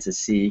inside to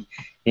see,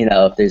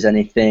 if there's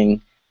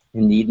anything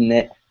needing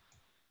it?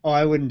 Oh,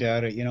 I wouldn't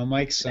doubt it.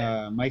 Mike's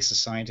a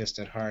scientist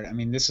at heart. I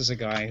mean, this is a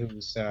guy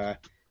who's,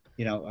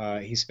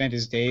 he spent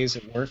his days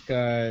at work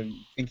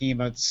thinking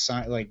about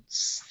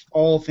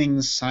all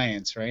things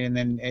science, right? And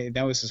then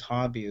that was his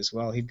hobby as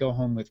well. He'd go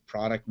home with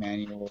product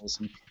manuals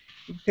and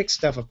he'd pick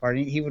stuff apart.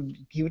 He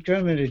would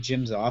come into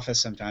Jim's office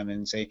sometime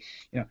and say,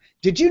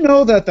 did you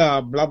know that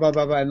the blah blah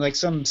blah blah, and like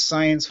some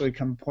science would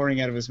come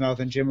pouring out of his mouth,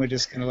 and Jim would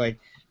just kind of like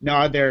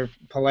nod there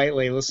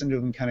politely, listen to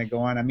him kind of go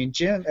on. I mean,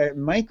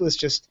 Mike was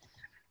just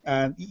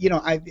You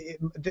know,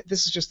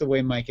 this is just the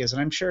way Mike is,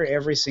 and I'm sure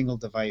every single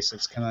device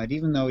that's come out,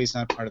 even though he's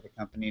not part of the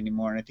company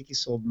anymore, and I think he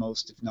sold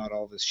most, if not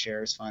all, of his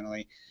shares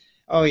finally.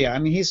 Oh yeah, I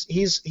mean he's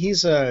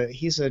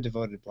a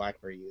devoted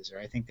BlackBerry user.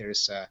 I think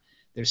there's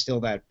still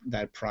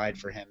that pride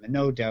for him, and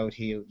no doubt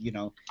he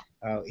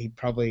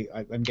probably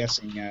I'm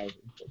guessing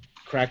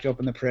cracked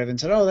open the PRIV and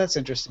said, "Oh, that's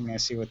interesting. I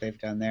see what they've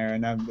done there."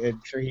 And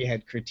I'm sure he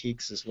had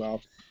critiques as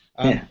well.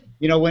 Yeah.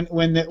 You know,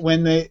 when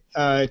the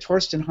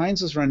Torsten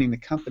Heinz was running the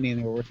company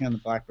and they were working on the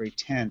BlackBerry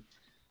 10,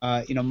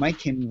 you know, Mike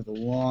came in with a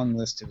long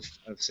list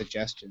of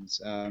suggestions.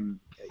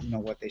 You know,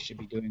 what they should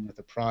be doing with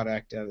the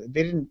product.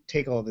 They didn't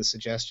take all of the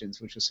suggestions,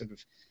 which was sort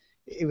of,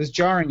 it was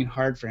jarring and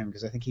hard for him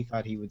because I think he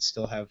thought he would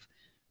still have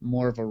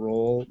more of a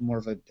role, more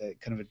of a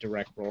kind of a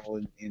direct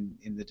role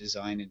in the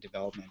design and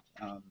development.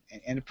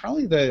 And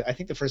probably I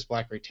think the first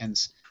BlackBerry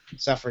 10s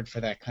suffered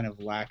for that kind of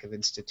lack of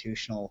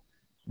institutional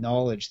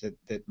knowledge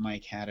that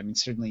Mike had. I mean,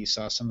 certainly you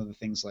saw some of the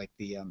things like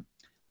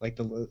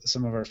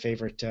some of our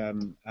favorite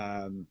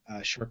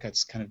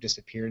shortcuts kind of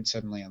disappeared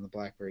suddenly on the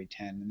BlackBerry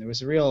 10, and there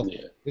was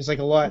there's like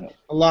a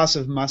loss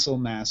of muscle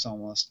mass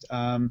almost.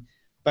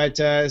 But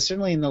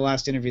certainly in the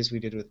last interviews we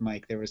did with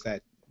Mike,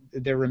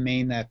 there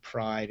remained that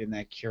pride and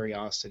that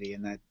curiosity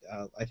and that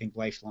I think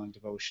lifelong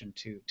devotion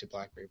to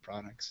BlackBerry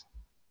products.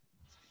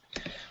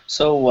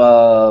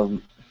 So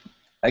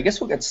I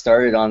guess we'll get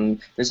started on.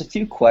 There's a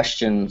few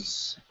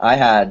questions I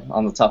had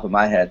on the top of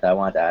my head that I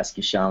wanted to ask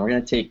you, Sean. We're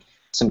going to take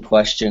some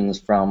questions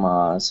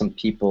from some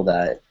people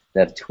that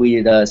have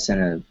tweeted us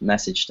and have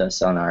messaged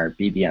us on our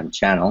BBM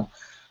channel.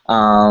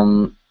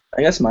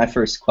 I guess my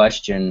first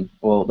question,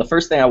 well, the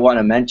first thing I want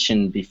to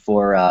mention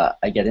before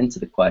I get into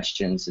the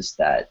questions is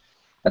that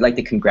I'd like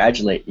to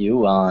congratulate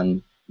you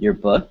on your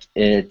book.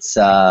 It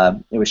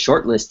was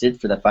shortlisted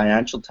for the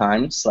Financial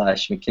Times /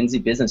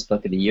 McKinsey Business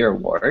Book of the Year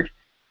award.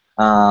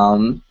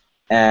 And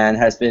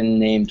has been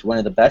named one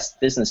of the best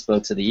business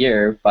books of the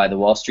year by the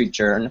Wall Street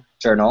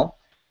Journal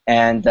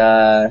and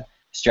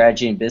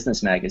Strategy and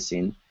Business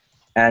Magazine.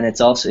 And it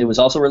was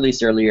also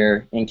released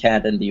earlier in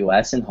Canada and the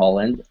US and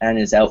Holland, and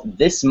is out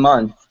this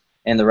month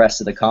in the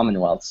rest of the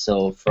Commonwealth.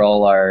 So for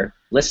all our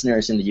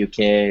listeners in the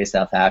UK,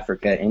 South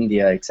Africa,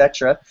 India,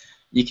 etc.,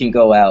 you can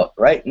go out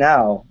right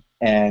now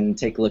and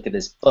take a look at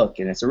this book.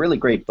 And it's a really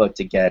great book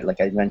to get, like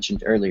I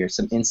mentioned earlier,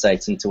 some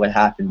insights into what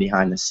happened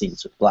behind the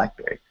scenes with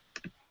BlackBerry.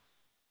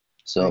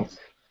 So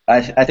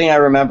I think I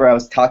remember I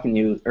was talking to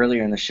you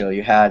earlier in the show.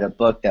 You had a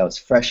book that was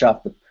fresh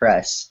off the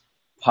press,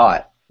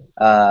 hot,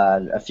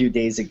 a few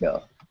days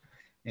ago.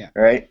 Yeah.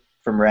 Right?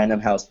 From Random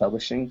House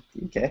Publishing,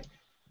 UK.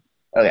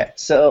 Okay,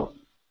 so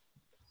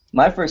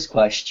my first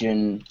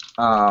question,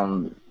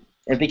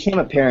 it became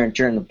apparent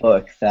during the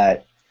book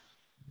that,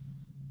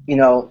 you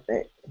know,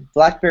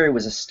 BlackBerry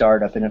was a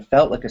startup, and it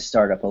felt like a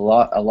startup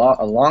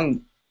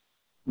along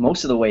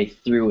most of the way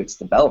through its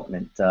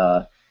development.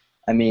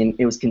 I mean,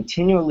 it was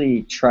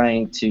continually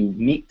trying to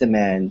meet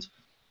demand,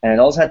 and it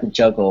also had to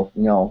juggle,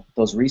 you know,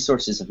 those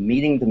resources of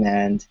meeting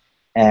demand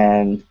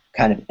and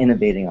kind of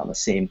innovating on the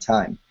same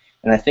time.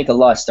 And I think a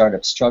lot of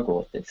startups struggle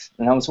with this.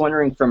 And I was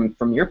wondering, from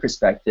your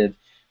perspective,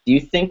 do you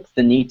think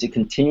the need to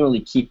continually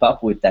keep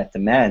up with that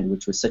demand,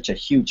 which was such a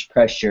huge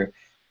pressure,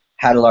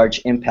 had a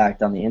large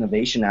impact on the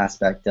innovation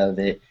aspect of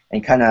it,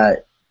 and kind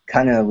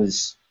of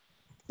was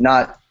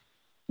not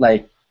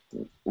like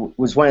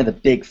was one of the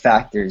big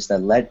factors that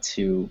led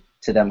to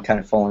them kind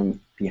of falling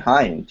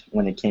behind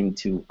when it came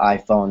to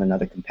iPhone and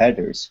other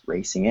competitors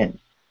racing in?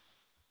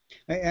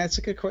 That's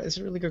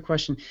a really good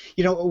question.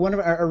 You know, one of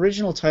our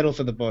original title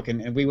for the book,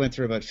 and we went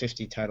through about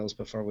 50 titles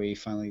before we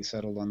finally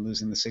settled on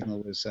Losing the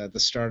Signal, was The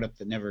Startup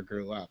That Never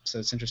Grew Up. So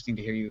it's interesting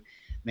to hear you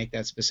make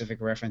that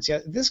specific reference. Yeah,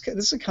 this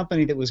is a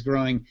company that was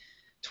growing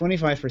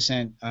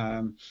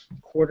 25%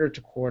 quarter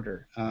to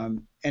quarter.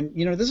 And,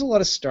 you know, there's a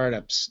lot of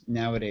startups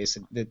nowadays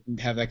that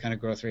have that kind of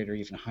growth rate or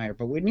even higher.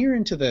 But when you're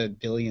into the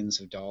billions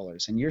of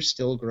dollars and you're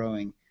still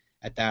growing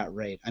at that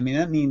rate, I mean,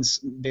 that means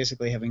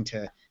basically having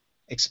to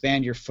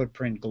expand your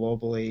footprint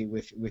globally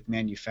with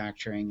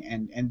manufacturing,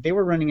 and they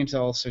were running into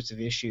all sorts of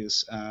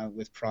issues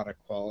with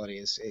product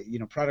quality. You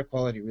know, product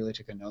quality really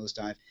took a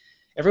nosedive.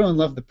 Everyone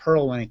loved the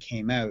Pearl when it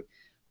came out,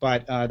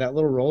 but that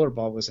little roller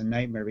ball was a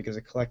nightmare because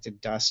it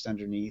collected dust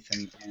underneath,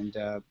 and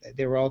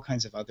there were all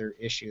kinds of other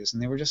issues,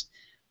 and they were just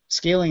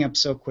scaling up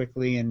so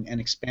quickly and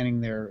expanding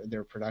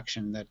their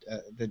production that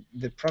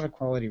the product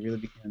quality really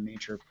became a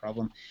major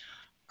problem.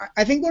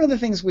 I think one of the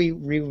things we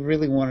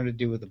really wanted to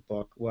do with the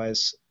book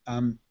was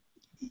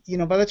you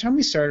know, by the time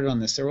we started on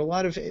this, there were a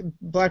lot of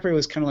BlackBerry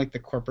was kind of like the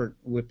corporate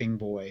whipping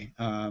boy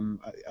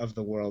of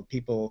the world.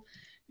 People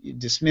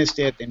dismissed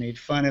it, they made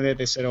fun of it.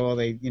 They said, "Oh,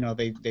 they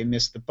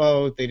missed the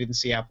boat. They didn't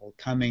see Apple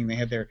coming. They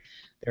had their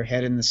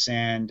head in the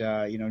sand.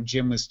 You know,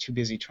 Jim was too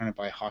busy trying to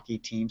buy hockey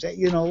teams."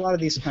 You know, a lot of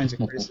these kinds of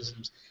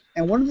criticisms.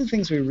 And one of the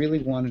things we really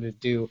wanted to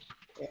do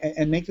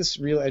and make this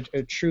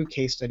a true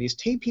case study is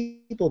take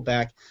people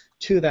back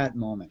to that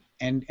moment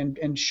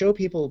and show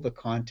people the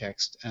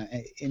context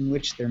in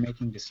which they're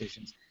making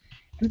decisions.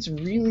 And it's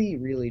really,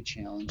 really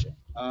challenging.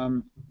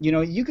 You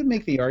know, you could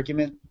make the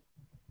argument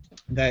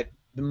that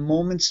The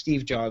moment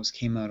Steve Jobs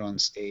came out on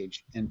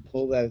stage and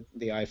pulled out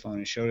the iPhone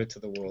and showed it to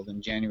the world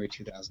in January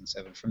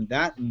 2007, from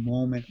that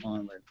moment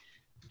onward,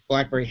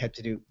 BlackBerry had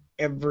to do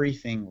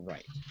everything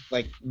right,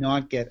 like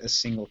not get a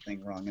single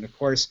thing wrong. And of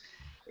course,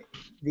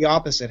 the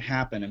opposite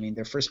happened. I mean,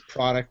 their first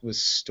product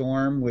was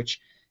Storm, which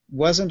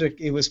wasn't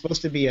a, it was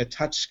supposed to be a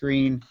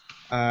touchscreen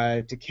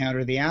to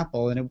counter the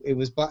Apple, and it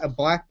was a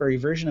BlackBerry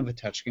version of a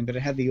touchscreen, but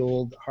it had the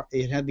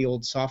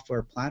old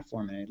software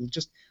platform in it. It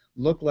just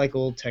looked like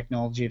old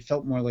technology. It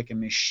felt more like a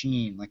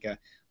machine, like a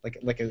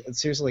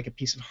seriously like a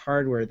piece of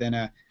hardware than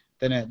a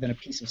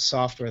piece of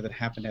software that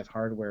happened to have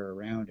hardware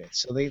around it.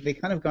 So they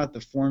kind of got the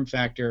form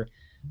factor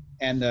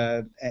and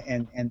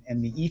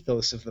the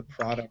ethos of the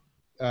product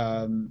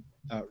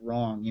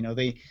wrong. You know,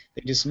 they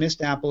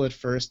dismissed Apple at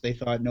first. They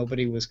thought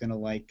nobody was going to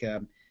like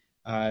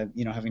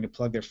having to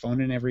plug their phone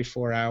in every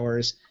 4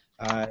 hours.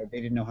 They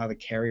didn't know how the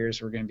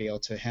carriers were going to be able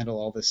to handle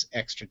all this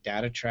extra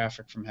data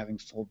traffic from having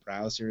full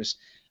browsers.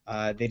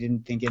 They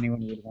didn't think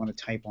anyone would want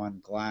to type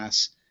on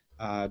glass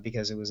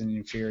because it was an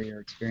inferior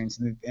experience,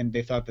 and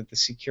they thought that the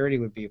security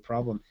would be a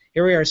problem.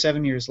 Here we are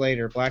 7 years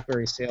later,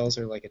 BlackBerry sales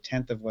are like a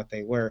tenth of what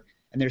they were,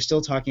 and they're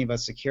still talking about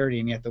security,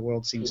 and yet the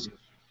world seems to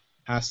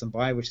pass them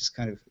by, which is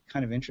kind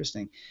of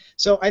interesting.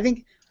 So I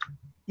think,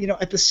 you know,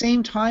 at the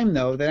same time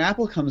though that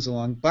Apple comes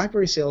along,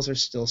 BlackBerry sales are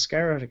still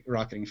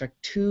skyrocketing. In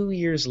fact, 2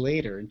 years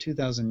later, in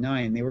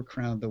 2009, they were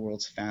crowned the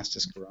world's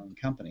fastest growing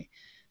company.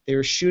 They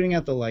were shooting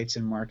out the lights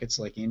in markets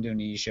like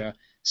Indonesia,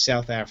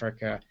 South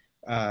Africa,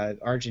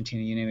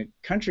 Argentina, you name it.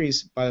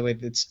 Countries, by the way,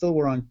 that still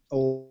were on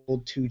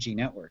old 2G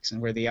networks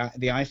and where the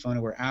iPhone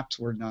or where apps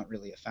were not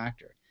really a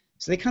factor.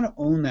 So they kind of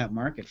owned that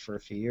market for a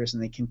few years,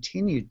 and they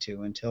continued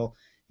to until,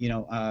 you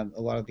know,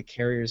 a lot of the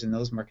carriers in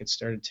those markets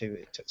started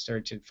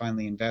to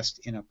finally invest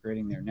in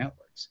upgrading their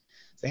networks.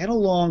 So they had a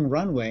long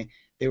runway.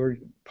 They were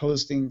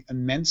posting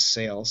immense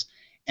sales,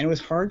 and it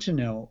was hard to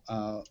know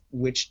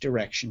which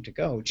direction to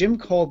go. Jim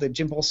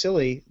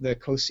Balsillie, the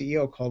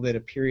co-CEO, called it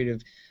a period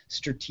of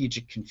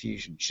strategic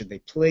confusion. Should they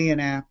play in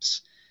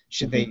apps?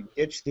 Should they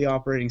ditch the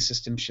operating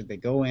system? Should they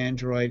go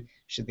Android?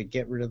 Should they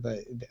get rid of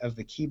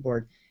the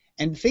keyboard?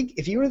 And think,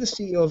 if you were the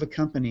CEO of a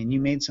company and you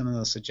made some of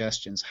those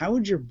suggestions, how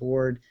would your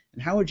board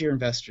and how would your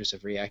investors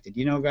have reacted?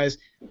 You know, guys,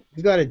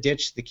 we've got to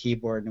ditch the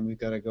keyboard and we've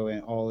got to go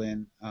in all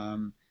in,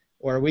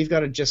 or we've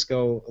got to just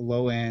go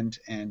low end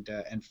and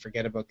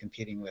forget about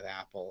competing with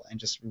Apple and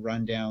just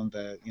run down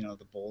the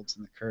bolts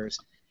and the curves.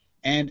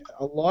 And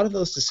a lot of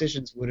those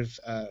decisions would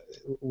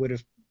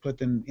have put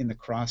them in the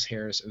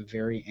crosshairs of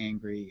very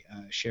angry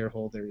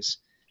shareholders.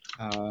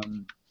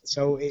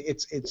 So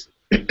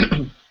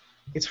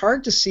it's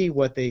hard to see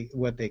what they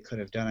could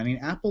have done. I mean,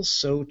 Apple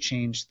so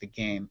changed the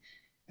game,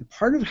 and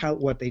part of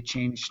what they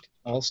changed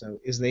also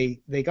is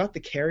they got the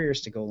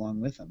carriers to go along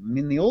with them. I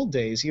mean, in the old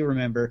days, you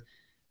remember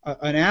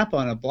an app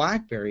on a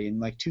BlackBerry in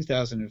like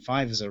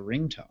 2005 is a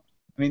ringtone.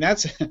 I mean,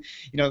 that's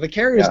the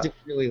carriers didn't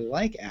really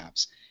like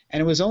apps,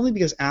 and it was only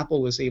because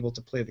Apple was able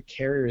to play the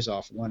carriers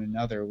off one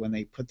another when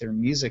they put their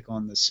music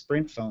on the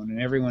Sprint phone,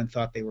 and everyone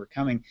thought they were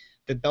coming,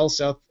 that Bell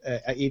South,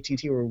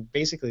 AT&T were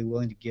basically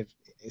willing to give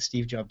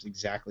Steve Jobs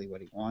exactly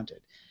what he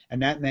wanted,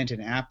 and that meant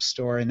an app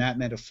store, and that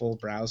meant a full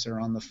browser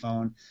on the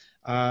phone,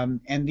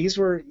 and these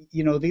were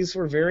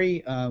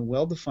very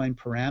well-defined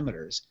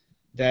parameters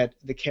that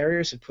the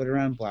carriers had put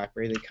around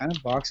BlackBerry. They kind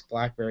of boxed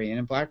BlackBerry in,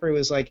 and BlackBerry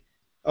was like,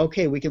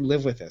 okay, we can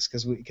live with this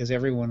because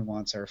everyone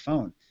wants our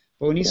phone.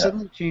 But when you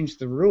suddenly change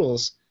the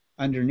rules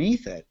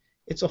underneath it,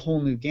 it's a whole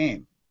new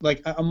game.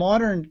 Like a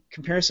modern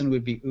comparison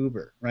would be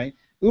Uber, right?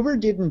 Uber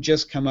didn't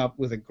just come up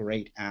with a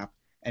great app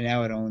and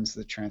now it owns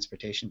the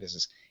transportation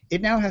business.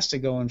 It now has to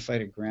go and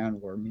fight a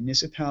ground war,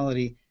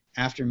 municipality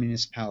after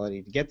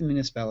municipality, to get the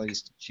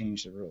municipalities to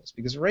change the rules.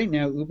 Because right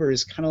now, Uber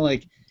is kind of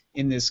like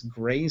in this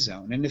gray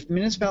zone. And if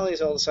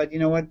municipalities all decide, you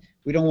know what,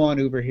 we don't want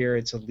Uber here,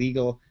 it's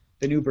illegal,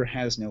 then Uber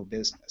has no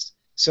business.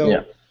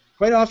 So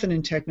quite often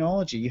in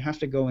technology, you have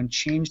to go and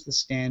change the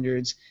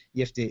standards.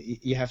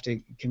 You have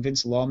to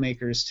convince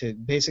lawmakers to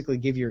basically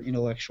give your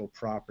intellectual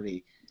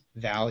property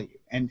value,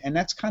 and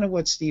that's kind of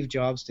what Steve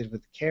Jobs did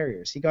with the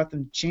carriers. He got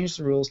them to change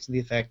the rules to the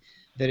effect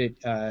that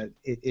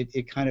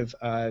it kind of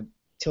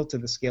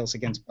tilted the scales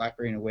against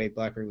BlackBerry in a way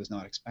BlackBerry was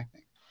not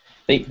expecting.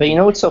 But you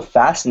know what's so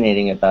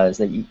fascinating about it is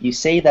that you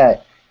say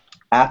that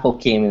Apple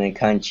came in and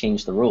kind of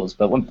changed the rules,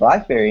 but when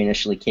BlackBerry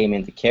initially came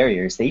into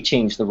carriers, they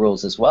changed the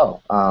rules as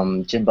well.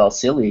 Jim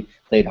Balsillie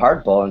played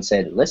hardball and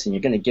said, listen,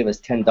 you're going to give us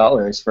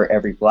 $10 for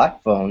every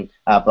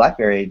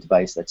BlackBerry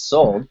device that's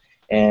sold,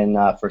 and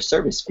for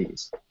service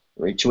fees,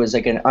 which was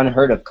like an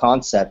unheard of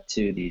concept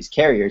to these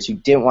carriers who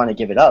didn't want to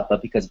give it up.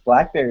 But because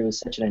BlackBerry was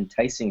such an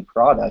enticing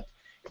product,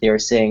 they were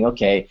saying,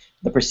 okay,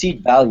 the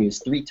perceived value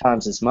is 3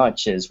 times as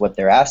much as what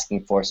they're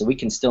asking for, so we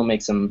can still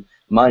make some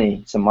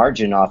money, some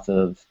margin off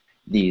of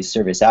these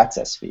service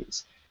access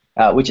fees,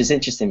 which is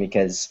interesting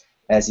because,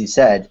 as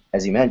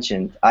you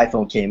mentioned,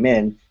 iPhone came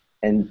in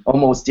and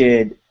almost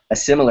did a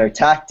similar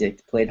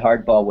tactic, played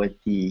hardball with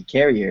the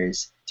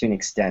carriers to an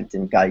extent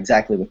and got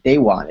exactly what they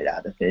wanted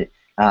out of it,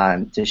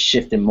 to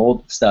shift and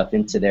mold stuff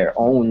into their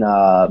own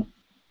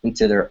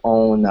into their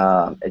own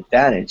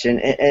advantage.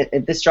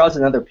 And this draws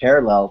another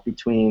parallel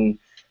between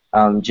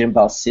Jim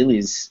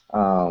Balsilie's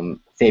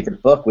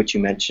favorite book, which you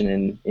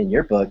mentioned in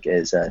your book,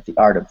 is The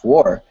Art of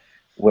War,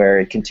 where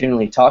it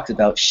continually talks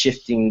about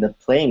shifting the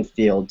playing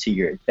field to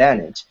your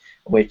advantage,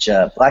 which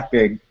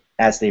BlackBerry,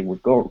 as they were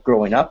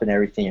growing up and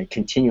everything, had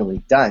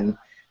continually done,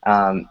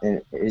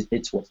 and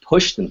it's what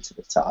pushed them to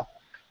the top.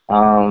 I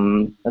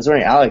was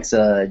wondering, Alex,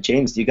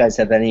 James, do you guys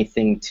have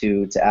anything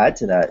to add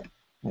to that?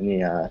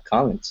 Any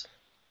comments?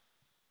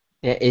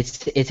 Yeah,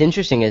 it's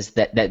interesting is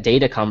that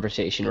data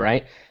conversation,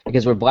 right?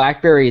 Because where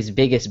BlackBerry's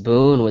biggest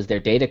boon was their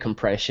data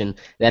compression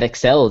that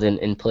excelled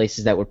in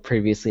places that were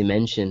previously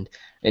mentioned.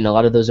 In a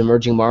lot of those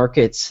emerging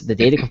markets, the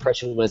data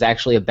compression was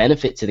actually a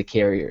benefit to the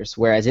carriers,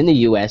 whereas in the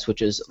U.S., which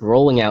was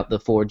rolling out the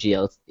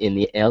 4G in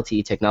the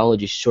LTE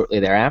technology shortly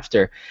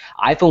thereafter,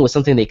 iPhone was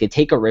something they could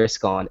take a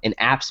risk on, and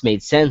apps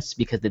made sense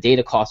because the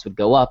data cost would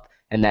go up,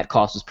 and that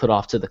cost was put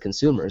off to the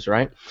consumers,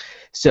 right?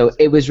 So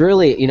it was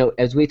really,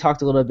 as we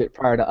talked a little bit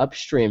prior to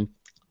Upstream,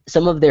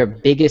 some of their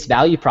biggest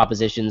value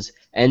propositions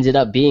ended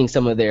up being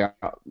some of their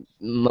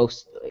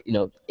most,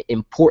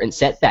 important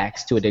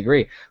setbacks to a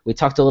degree. We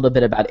talked a little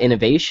bit about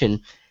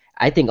innovation.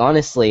 I think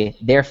honestly,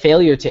 their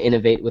failure to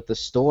innovate with the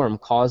Storm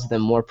caused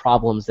them more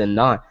problems than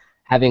not.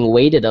 Having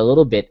waited a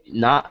little bit,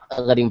 not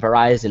letting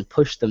Verizon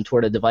push them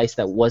toward a device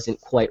that wasn't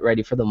quite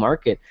ready for the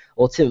market,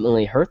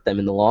 ultimately hurt them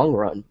in the long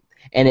run.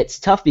 And it's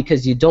tough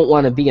because you don't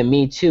want to be a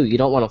me too. You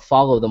don't want to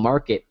follow the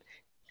market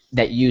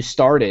that you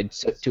started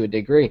to a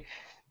degree.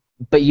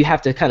 But you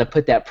have to kind of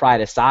put that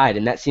pride aside,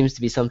 and that seems to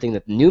be something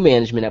that the new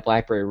management at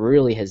BlackBerry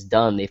really has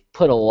done. They've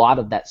put a lot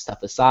of that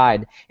stuff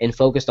aside and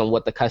focused on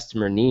what the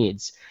customer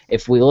needs.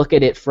 If we look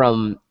at it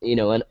from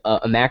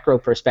a macro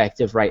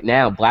perspective right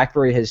now,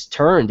 BlackBerry has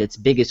turned its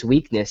biggest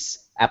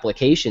weakness,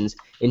 applications,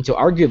 into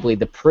arguably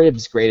the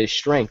PRIV's greatest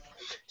strength.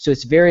 So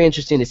it's very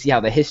interesting to see how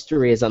the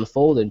history has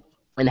unfolded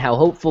and how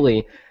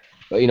hopefully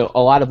a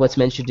lot of what's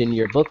mentioned in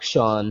your book,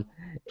 Sean,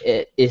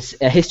 is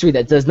a history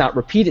that does not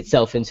repeat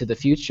itself into the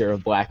future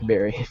of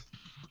BlackBerry.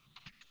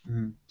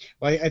 Mm-hmm.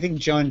 Well, I think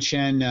John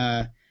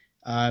Chen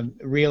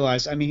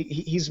realized. I mean,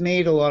 he's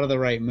made a lot of the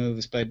right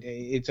moves, but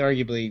it's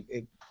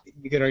arguably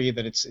you could argue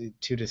that it's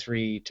 2 to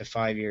 3 to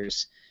 5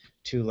 years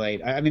too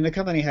late. I mean, the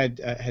company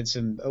had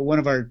some one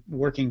of our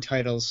working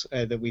titles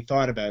that we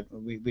thought about.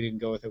 We didn't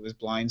go with it was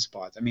blind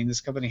spots. I mean,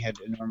 this company had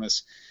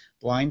enormous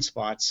blind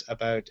spots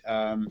about.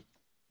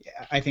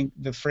 I think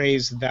the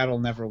phrase "that'll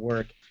never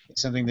work"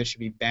 is something that should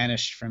be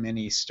banished from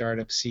any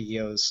startup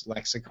CEO's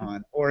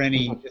lexicon or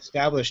any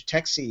established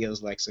tech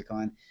CEO's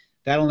lexicon.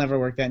 That'll never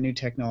work. That new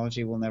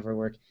technology will never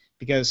work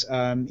because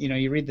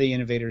you read The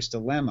Innovator's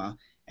Dilemma,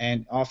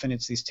 and often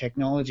it's these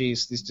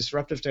technologies, these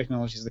disruptive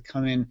technologies that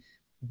come in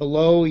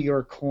below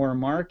your core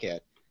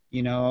market.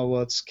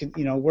 Well, it's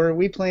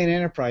we play in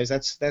enterprise,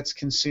 that's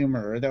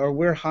consumer, or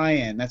we're high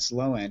end, that's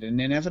low end,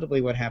 and inevitably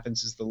what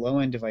happens is the low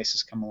end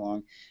devices come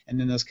along, and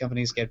then those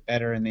companies get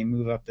better and they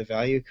move up the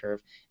value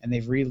curve, and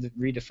they've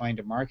redefined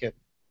a market.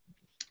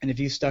 And if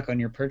you stuck on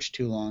your perch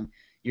too long,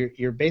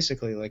 you're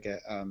basically like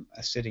a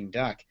sitting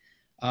duck.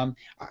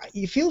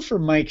 You feel for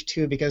Mike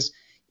too because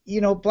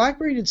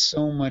BlackBerry did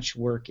so much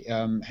work,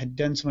 had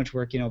done so much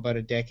work, about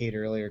a decade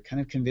earlier,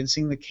 kind of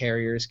convincing the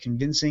carriers,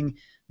 convincing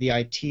the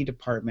IT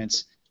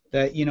departments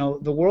that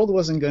the world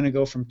wasn't going to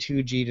go from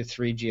 2G to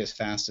 3G as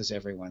fast as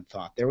everyone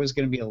thought. There was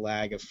going to be a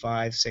lag of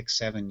 5, 6,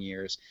 7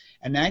 years,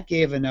 and that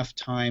gave enough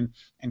time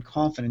and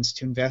confidence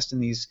to invest in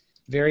these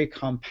very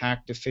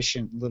compact,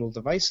 efficient little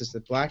devices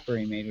that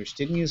BlackBerry made, which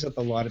didn't use up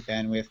a lot of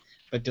bandwidth,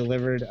 but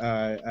delivered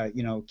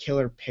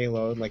killer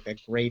payload, like a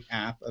great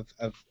app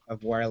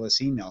of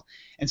wireless email.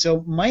 And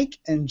so Mike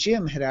and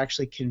Jim had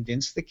actually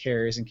convinced the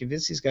carriers and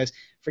convinced these guys,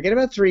 forget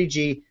about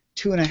 3G,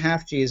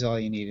 2.5G is all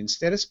you need.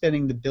 Instead of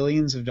spending the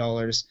billions of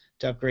dollars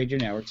to upgrade your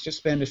networks, just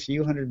spend a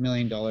few $100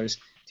 million to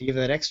give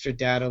that extra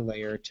data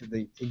layer to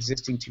the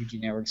existing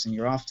 2G networks, and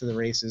you're off to the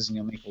races and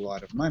you'll make a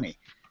lot of money.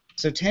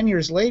 So 10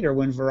 years later,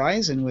 when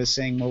Verizon was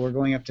saying, well, we're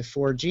going up to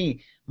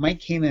 4G, Mike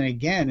came in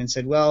again and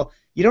said, well,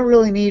 you don't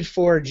really need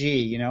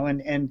 4G,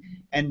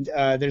 and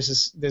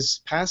there's this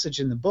passage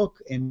in the book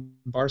in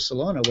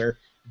Barcelona where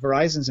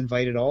Verizon's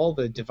invited all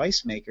the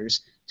device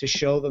makers to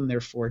show them their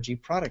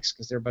 4G products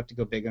because they're about to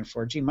go big on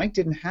 4G. Mike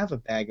didn't have a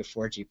bag of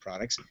 4G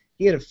products.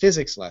 He had a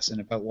physics lesson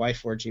about why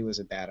 4G was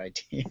a bad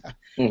idea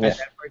at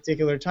that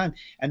particular time.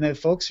 And the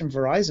folks from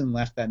Verizon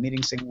left that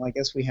meeting saying, well, I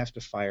guess we have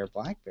to fire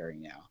BlackBerry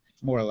now,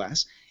 more or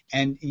less.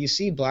 And you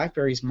see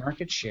BlackBerry's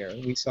market share,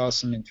 we saw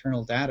some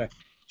internal data,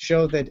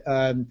 show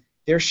that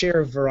their share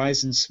of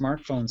Verizon's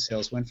smartphone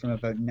sales went from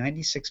about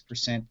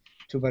 96%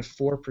 to about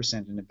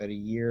 4% in about a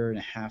year and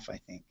a half, I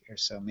think, or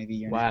so, maybe a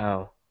year and a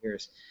half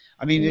years.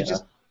 I mean,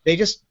 they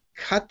just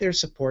cut their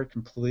support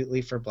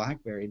completely for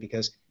BlackBerry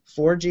because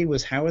 4G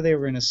was how they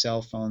were going to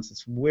sell phones.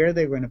 It's where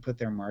they were going to put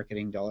their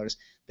marketing dollars.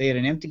 They had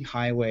an empty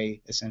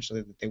highway,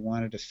 essentially, that they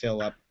wanted to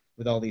fill up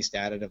with all these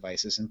data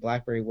devices, and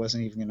BlackBerry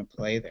wasn't even going to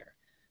play there.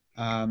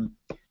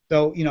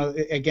 So,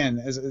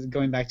 again, as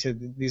going back to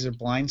these are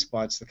blind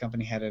spots the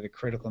company had at a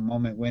critical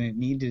moment when it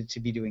needed to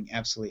be doing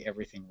absolutely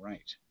everything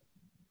right.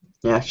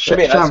 Yeah, Let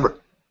me ask. Sean.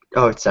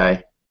 Oh,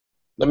 sorry.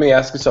 Let me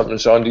ask you something,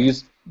 Sean. Do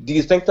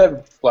you think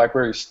that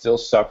BlackBerry is still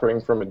suffering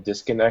from a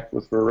disconnect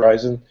with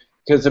Verizon?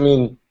 Because I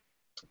mean,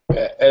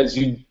 as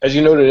you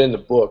noted in the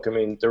book, I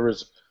mean, there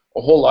was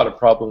a whole lot of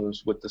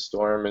problems with the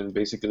storm, and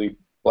basically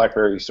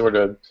BlackBerry sort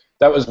of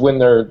that was when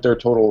their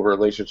total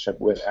relationship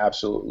went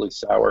absolutely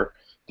sour.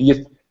 Do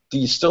you do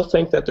you still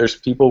think that there's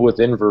people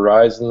within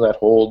Verizon that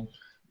hold,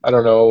 I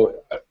don't know,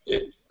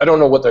 I don't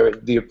know what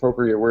the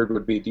appropriate word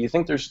would be. Do you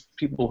think there's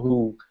people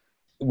who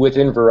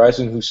within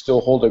Verizon who still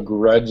hold a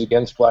grudge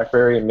against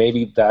BlackBerry, and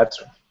maybe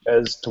that's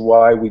as to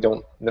why we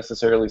don't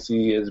necessarily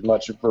see as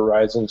much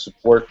Verizon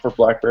support for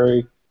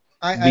BlackBerry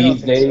I don't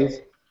these think so.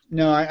 days?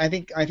 No, I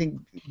think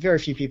very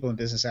few people in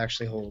business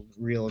actually hold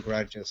real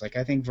grudges. Like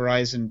I think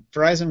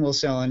Verizon will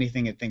sell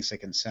anything it thinks it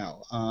can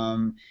sell,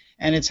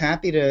 and it's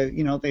happy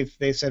to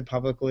they've said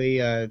publicly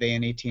they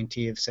and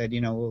AT&T have said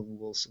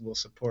we'll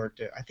support.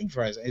 I think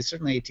Verizon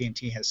certainly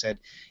AT&T has said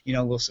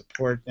we'll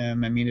support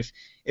them. I mean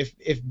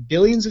if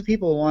billions of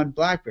people want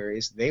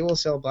Blackberries, they will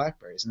sell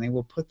Blackberries and they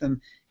will put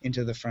them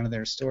into the front of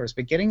their stores.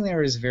 But getting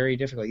there is very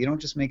difficult. You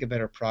don't just make a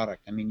better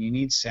product. I mean you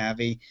need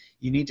savvy.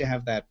 You need to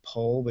have that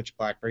pull, which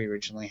BlackBerry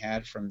originally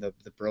had from the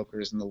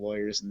brokers and the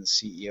lawyers and the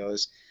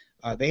CEOs.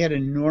 They had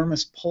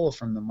enormous pull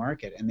from the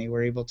market, and they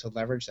were able to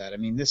leverage that. I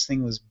mean, this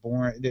thing was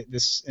born,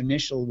 this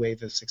initial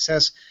wave of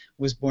success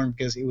was born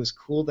because it was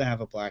cool to have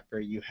a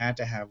BlackBerry. You had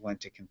to have one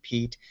to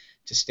compete,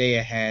 to stay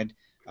ahead.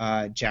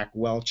 Jack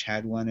Welch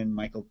had one, and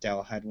Michael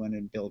Dell had one,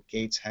 and Bill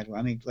Gates had one.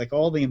 I mean, like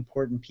all the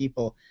important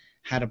people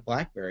had a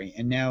BlackBerry,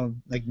 and now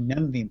like none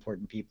of the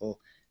important people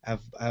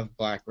have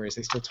Blackberries.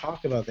 They still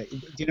talk about that.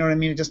 Do you know what I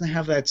mean? It doesn't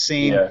have that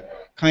same Yeah.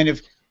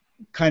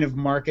 kind of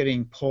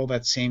marketing pull,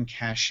 that same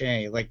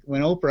cachet. Like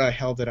when Oprah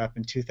held it up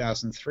in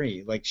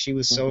 2003, like she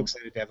was so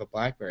excited to have a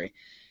BlackBerry,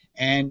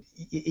 and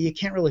you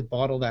can't really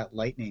bottle that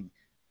lightning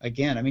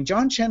again. I mean,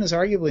 John Chen is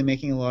arguably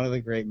making a lot of the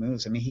great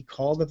moves. I mean, he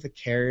called up the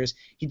carriers.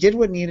 He did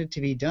what needed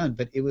to be done,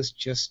 but it was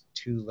just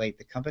too late.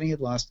 The company had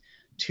lost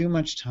too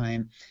much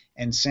time,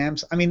 and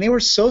I mean, they were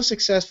so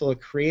successful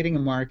at creating a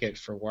market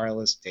for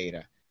wireless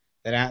data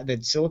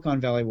that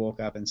Silicon Valley woke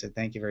up and said,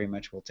 "Thank you very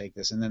much, we'll take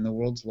this." And then the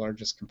world's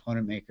largest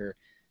component maker,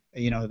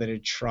 that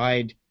had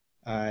tried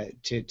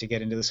to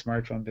get into the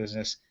smartphone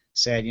business,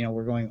 said,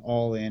 "We're going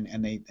all in,"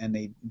 and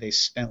they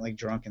spent like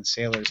drunken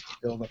sailors to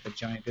build up a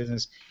giant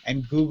business.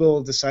 And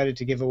Google decided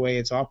to give away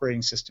its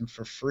operating system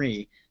for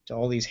free to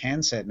all these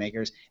handset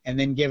makers, and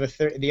then give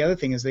the other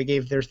thing is they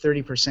gave their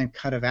 30%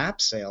 cut of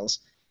app sales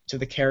to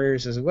the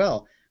carriers as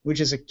well, which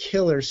is a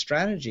killer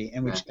strategy,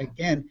 and which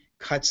again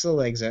cuts the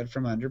legs out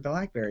from under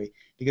BlackBerry,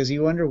 because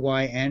you wonder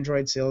why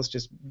Android sales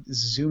just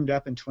zoomed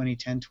up in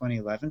 2010,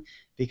 2011,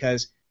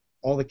 because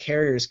all the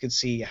carriers could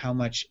see how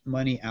much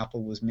money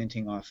Apple was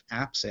minting off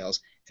app sales,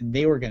 and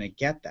they were going to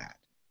get that.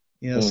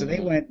 So they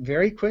went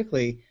very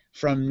quickly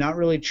from not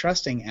really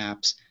trusting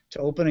apps to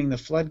opening the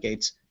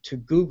floodgates to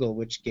Google,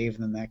 which gave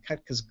them that cut,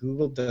 because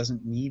Google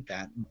doesn't need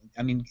that.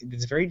 I mean,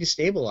 it's very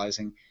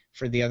destabilizing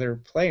for the other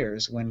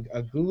players when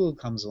Google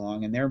comes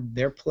along and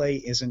their play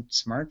isn't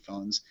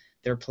smartphones.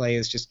 Their play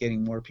is just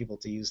getting more people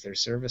to use their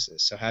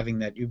services. So having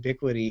that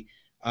ubiquity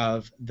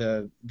of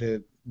the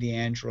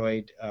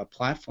Android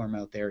platform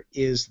out there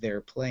is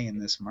their play in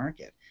this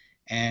market.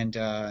 And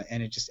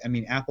it just, I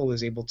mean, Apple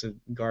was able to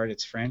guard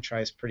its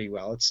franchise pretty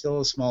well. It's still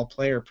a small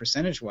player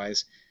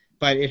percentage-wise,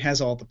 but it has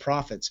all the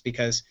profits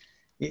because,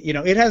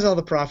 it has all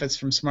the profits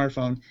from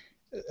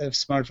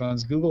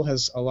smartphones. Google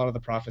has a lot of the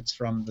profits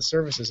from the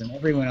services, and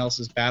everyone else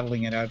is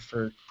battling it out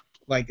for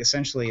like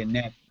essentially a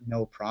net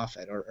no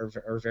profit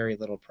or very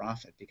little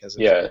profit because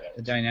of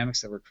the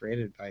dynamics that were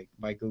created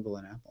by Google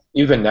and Apple.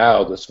 Even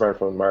now, the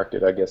smartphone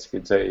market, I guess you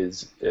could say,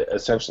 is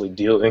essentially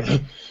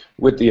dealing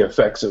with the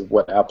effects of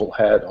what Apple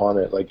had on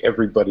it. Like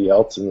everybody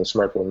else in the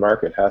smartphone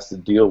market has to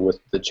deal with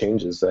the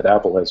changes that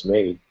Apple has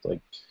made.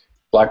 Like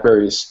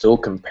BlackBerry is still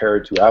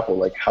compared to Apple.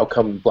 Like how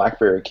come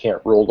BlackBerry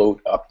can't roll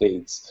out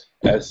updates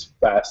as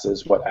fast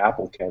as what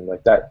Apple can?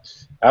 Like that,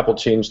 Apple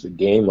changed the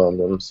game on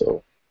them.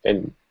 So,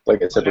 and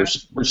like I said,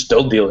 we're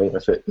still dealing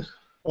with it.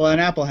 Well,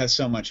 and Apple has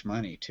so much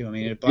money too. I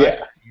mean, at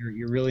BlackBerry,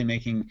 you're really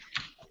making,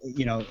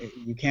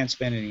 you can't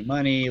spend any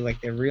money.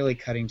 Like they're really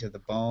cutting to the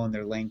bone.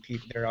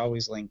 They're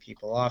always laying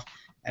people off.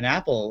 And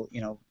Apple,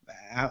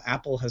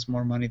 Apple has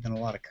more money than a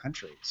lot of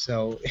countries.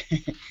 So,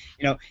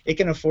 it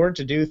can afford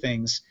to do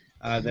things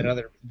that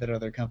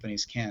other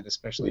companies can't,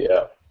 especially.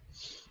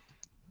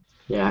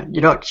 Yeah,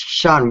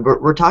 Sean,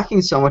 we're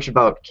talking so much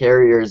about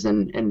carriers,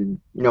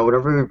 and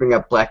whenever we bring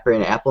up BlackBerry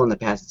and Apple in the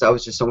past, it's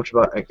always just so much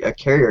about a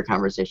carrier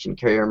conversation,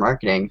 carrier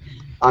marketing.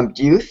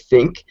 Do you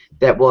think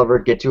that we'll ever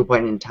get to a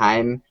point in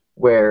time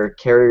where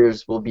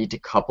carriers will be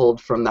decoupled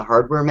from the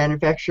hardware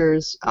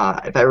manufacturers?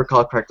 If I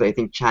recall correctly, I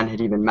think Sean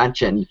had even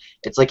mentioned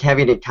it's like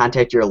having to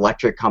contact your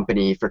electric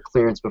company for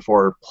clearance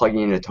before plugging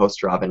in a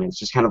toaster oven. It's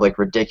just kind of like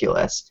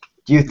ridiculous.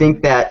 Do you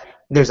think that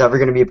there's ever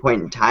going to be a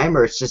point in time,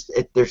 or it's just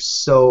they're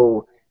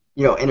so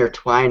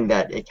intertwined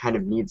that it kind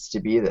of needs to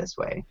be this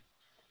way.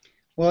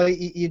 Well,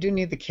 you do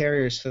need the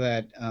carriers for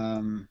that.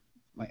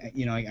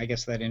 I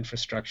guess that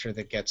infrastructure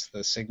that gets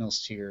the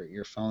signals to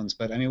your phones.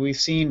 But I mean, we've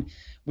seen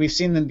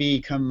them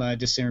become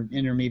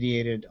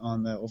disintermediated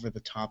on the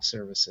over-the-top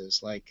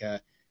services. Like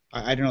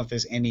I don't know if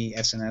there's any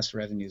SNS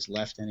revenues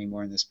left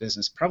anymore in this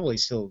business. Probably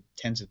still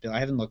tens of billions. I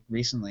haven't looked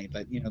recently,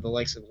 but the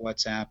likes of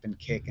WhatsApp and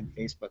Kik and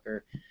Facebook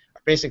are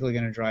basically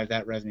going to drive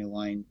that revenue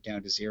line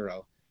down to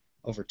zero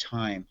over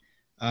time.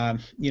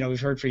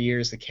 We've heard for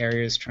years the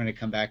carriers trying to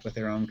come back with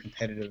their own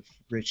competitive,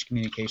 rich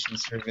communication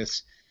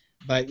service,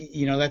 but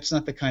that's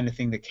not the kind of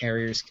thing the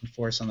carriers can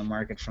force on the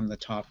market from the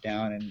top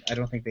down, and I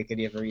don't think they could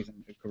ever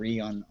even agree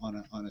on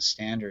a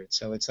standard.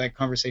 So it's that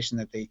conversation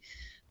that they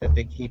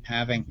keep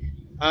having.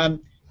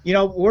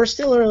 We're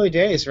still early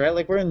days, right?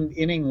 Like we're in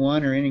inning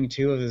 1 or inning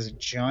 2 of this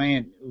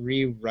giant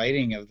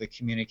rewriting of the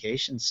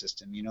communication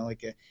system.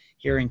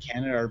 Here in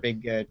Canada, our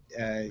big,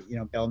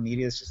 Bell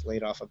Media has just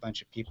laid off a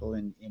bunch of people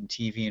in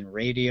TV and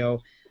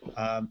radio.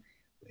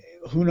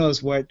 Who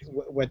knows what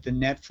the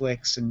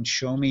Netflix and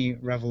Show Me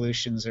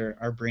revolutions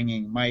are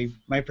bringing?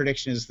 My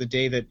prediction is the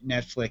day that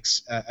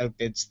Netflix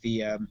outbids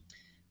the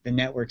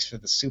networks for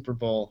the Super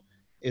Bowl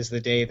is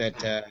the day that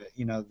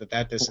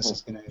that business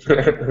is going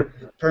to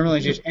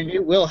permanently change, and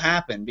it will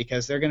happen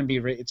because they're going to be.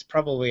 It's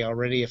probably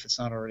already, if it's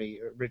not already,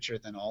 richer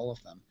than all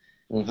of them.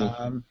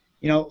 Mm-hmm.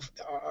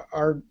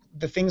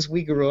 The things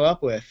we grew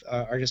up with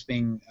are just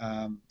being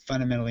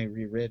fundamentally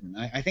rewritten.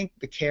 I think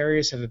the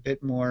carriers have a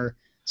bit more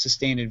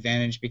sustained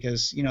advantage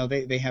because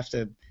they have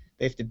to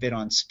bid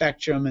on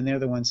spectrum, and they're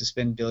the ones who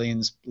spend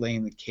billions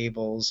laying the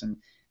cables and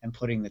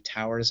putting the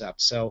towers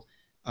up. So.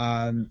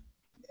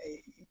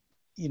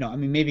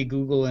 Maybe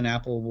Google and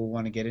Apple will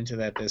want to get into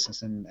that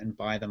business and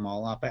buy them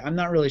all up. I'm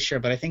not really sure,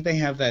 but I think they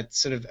have that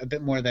sort of a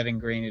bit more of that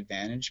ingrained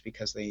advantage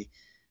because they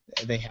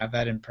have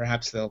that, and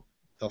perhaps they'll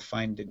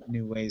find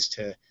new ways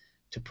to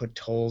put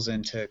tolls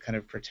in to kind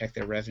of protect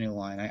their revenue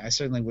line. I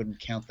certainly wouldn't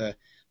count the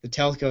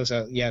telcos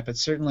out yet, but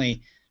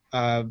certainly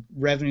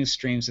revenue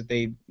streams that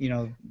they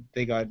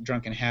got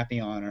drunk and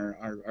happy on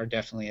are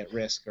definitely at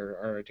risk or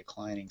are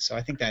declining. So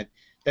I think that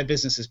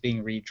business is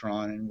being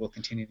redrawn and will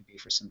continue to be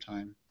for some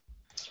time.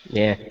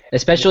 Yeah,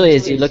 especially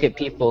as you look at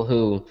people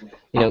who,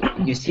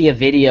 you see a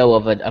video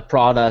of a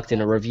product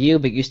and a review,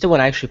 but you still want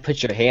to actually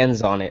put your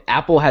hands on it.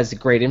 Apple has a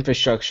great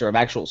infrastructure of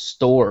actual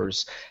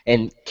stores,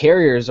 and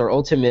carriers are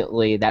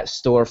ultimately that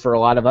store for a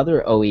lot of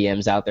other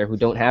OEMs out there who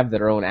don't have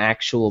their own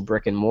actual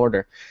brick and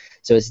mortar.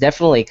 So it's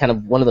definitely kind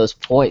of one of those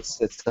points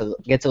that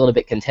gets a little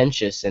bit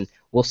contentious, and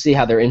we'll see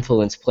how their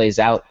influence plays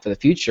out for the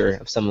future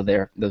of some of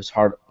those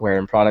hardware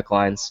and product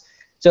lines.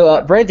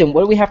 So, Brandon,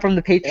 what do we have from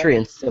the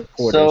Patreon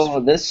supporters? So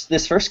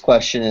this first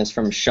question is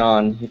from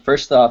Sean.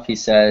 First off, he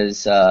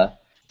says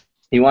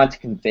he wanted to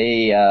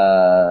convey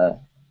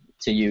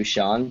to you,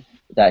 Sean,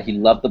 that he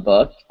loved the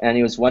book, and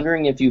he was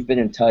wondering if you've been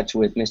in touch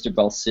with Mr.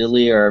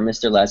 Balsillie or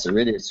Mr.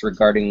 Lazaridis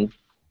regarding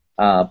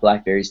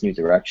BlackBerry's new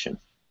direction.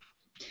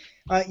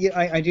 Yeah,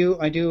 I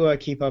do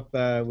keep up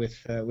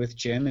with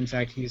Jim. In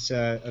fact, he's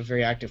a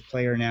very active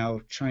player now,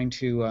 trying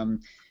to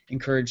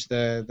encourage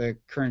the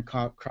current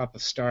crop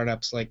of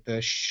startups like the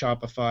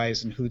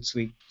Shopify's and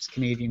Hootsuite's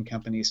Canadian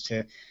companies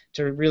to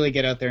really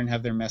get out there and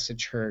have their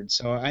message heard.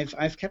 So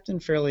I've kept in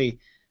fairly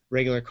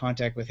regular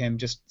contact with him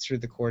just through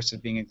the course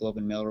of being a Globe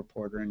and Mail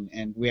reporter,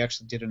 and we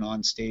actually did an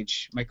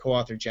onstage. My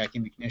co-author Jackie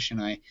McNish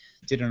and I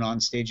did an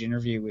onstage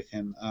interview with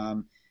him.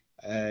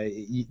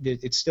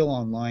 It's still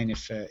online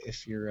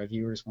if your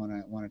viewers want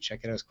to check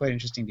it out. It's quite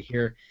interesting to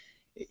hear,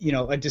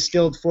 a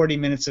distilled 40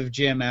 minutes of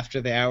Jim after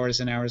the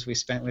hours and hours we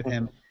spent with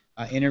him.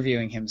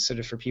 Interviewing him, sort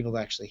of for people to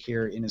actually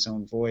hear in his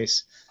own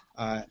voice,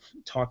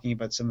 talking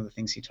about some of the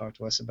things he talked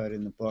to us about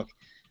in the book.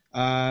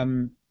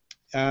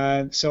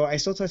 So I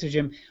still talk to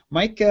Jim.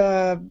 Mike,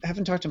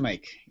 haven't talked to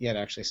Mike yet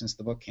actually since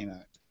the book came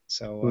out.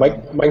 So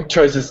Mike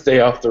tries to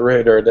stay off the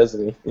radar,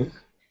 doesn't he?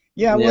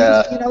 Yeah,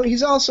 well,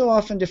 he's also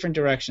off in different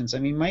directions. I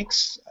mean, Mike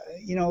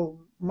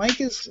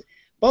is.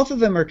 Both of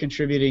them are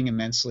contributing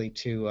immensely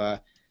to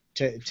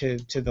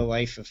the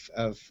life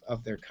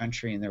of their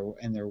country and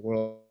their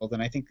world,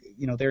 and I think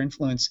their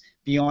influence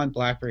beyond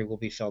BlackBerry will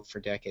be felt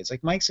for decades.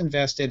 Like Mike's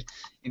invested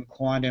in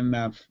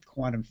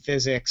quantum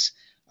physics.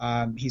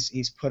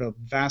 He's put a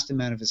vast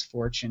amount of his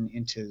fortune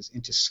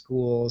into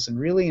schools and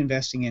really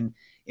investing in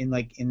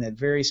the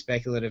very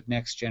speculative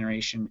next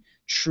generation,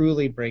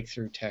 truly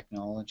breakthrough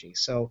technology.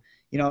 So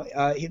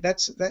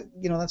that's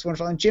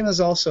wonderful. And Jim is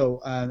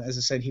also, as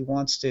I said, he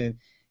wants to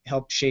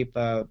help shape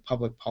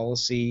public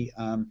policy.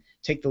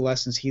 Take the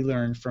lessons he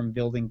learned from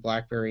building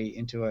BlackBerry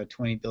into a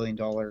 $20 billion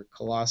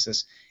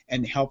colossus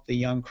and help the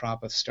young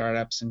crop of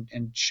startups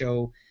and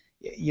show,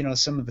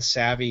 some of the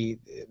savvy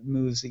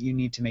moves that you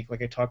need to make.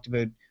 Like I talked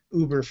about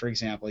Uber, for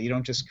example. You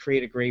don't just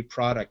create a great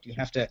product. You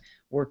have to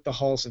work the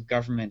halls of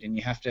government, and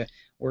you have to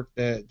work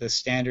the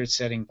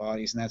standard-setting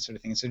bodies and that sort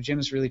of thing. And so Jim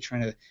is really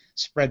trying to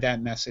spread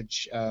that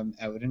message out,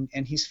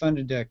 and he's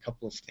funded a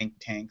couple of think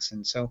tanks.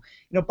 And so,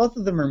 both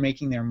of them are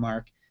making their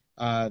mark.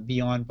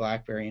 beyond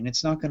BlackBerry, and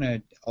it's not going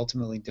to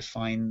ultimately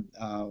define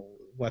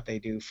what they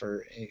do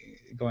for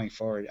going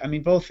forward. I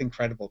mean, both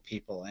incredible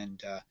people,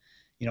 and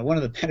one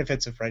of the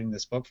benefits of writing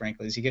this book,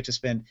 frankly, is you get to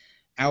spend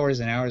hours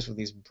and hours with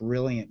these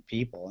brilliant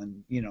people,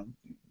 and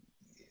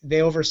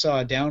they oversaw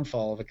a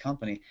downfall of a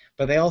company,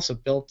 but they also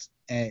built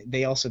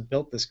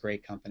this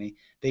great company.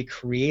 They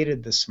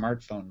created the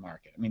smartphone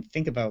market. I mean,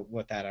 think about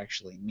what that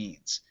actually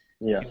means.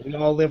 Yeah. We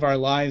all live our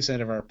lives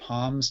out of our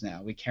palms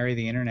now. We carry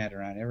the internet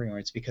around everywhere.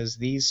 It's because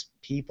these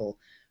people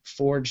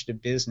forged a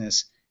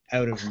business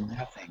out of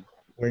nothing,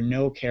 where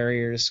no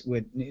carriers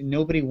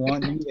nobody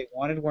knew they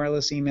wanted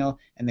wireless email,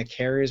 and the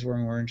carriers were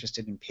more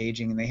interested in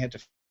paging, and they had to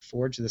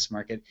forge this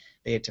market.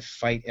 They had to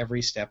fight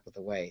every step of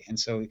the way. And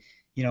so,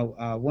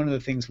 one of the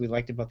things we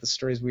liked about the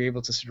story is we were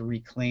able to sort of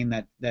reclaim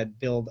that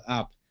build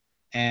up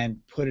and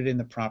put it in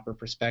the proper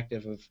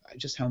perspective of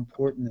just how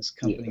important this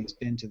company has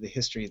been to the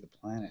history of the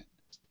planet.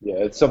 Yeah,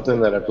 it's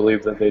something that I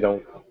believe that they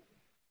don't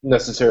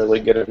necessarily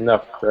get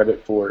enough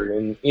credit for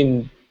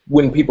in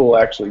when people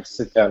actually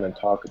sit down and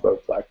talk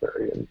about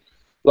BlackBerry. And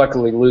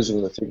luckily,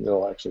 losing the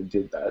signal actually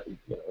did that.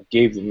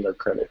 Gave them their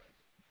credit,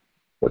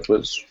 which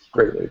was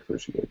greatly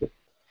appreciated.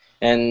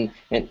 And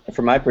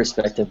from my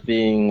perspective,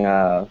 being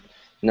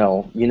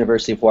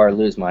University of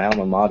Waterloo is my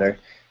alma mater.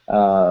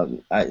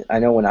 I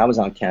know when I was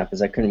on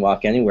campus, I couldn't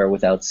walk anywhere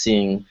without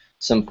seeing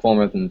some form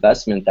of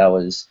investment that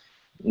was,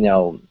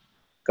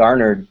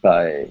 garnered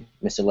by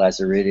Mr.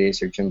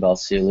 Lazaridis or Jim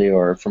Balsillie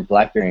or from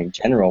BlackBerry in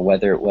general,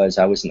 whether it was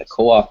I was in the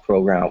co-op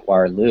program at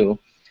Waterloo,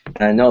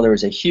 and I know there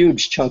was a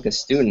huge chunk of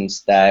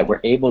students that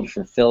were able to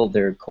fulfill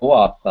their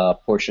co-op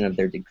portion of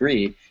their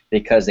degree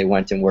because they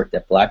went and worked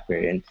at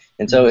BlackBerry.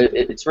 And so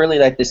it's really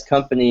like this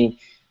company,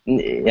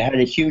 it had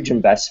a huge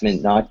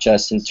investment, not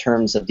just in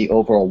terms of the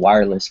overall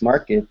wireless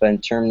market, but in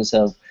terms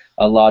of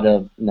a lot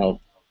of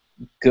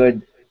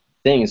good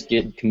things,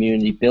 good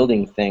community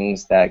building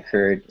things that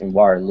occurred in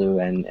Waterloo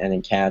and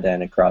in Canada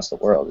and across the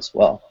world as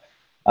well.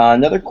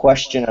 Another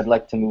question I'd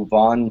like to move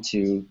on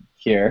to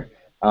here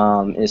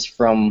is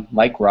from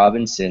Mike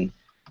Robinson.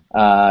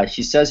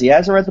 He says he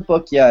hasn't read the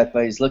book yet,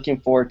 but he's looking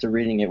forward to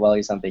reading it while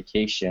he's on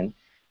vacation.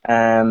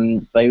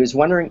 But he was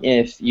wondering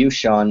if you,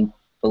 Sean,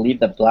 believe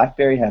that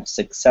BlackBerry have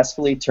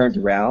successfully turned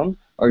around,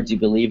 or do you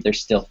believe they're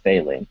still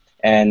failing?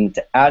 And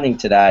adding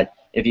to that,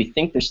 if you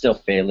think they're still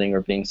failing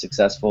or being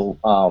successful,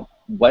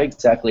 what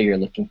exactly you're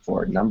looking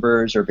for,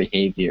 numbers or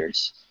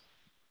behaviors?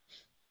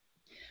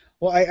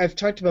 Well, I've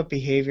talked about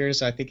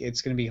behaviors. I think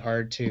it's going to be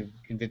hard to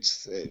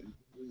convince.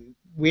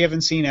 We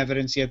haven't seen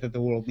evidence yet that the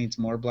world needs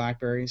more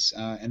BlackBerries,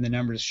 and the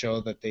numbers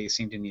show that they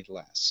seem to need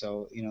less.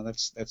 So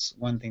that's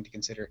one thing to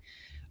consider.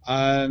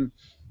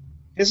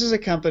 This is a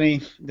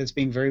company that's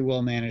being very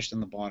well managed on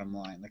the bottom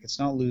line. Like, it's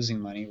not losing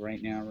money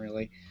right now,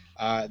 really.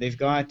 They've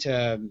got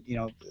 $2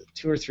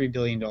 or $3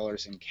 billion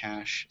in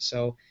cash.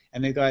 So,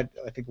 and they've got,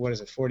 I think,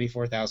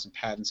 44,000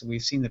 patents. And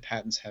we've seen the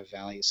patents have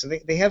value. So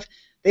they have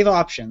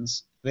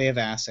options. They have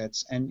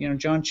assets. And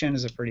John Chen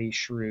is a pretty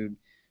shrewd,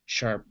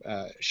 sharp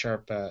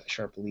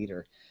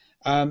leader.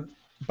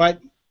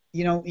 But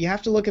you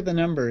have to look at the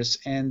numbers,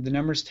 and the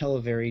numbers tell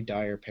a very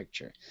dire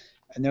picture.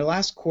 In their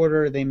last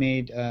quarter, they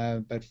made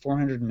about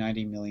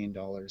 $490 million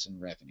in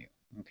revenue.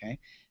 Okay,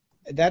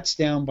 that's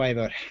down by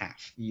about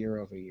half year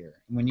over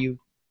year. When you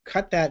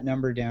cut that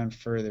number down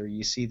further,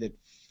 you see that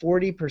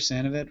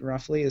 40% of it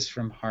roughly is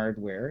from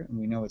hardware, and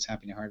we know what's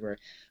happening to hardware.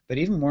 But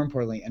even more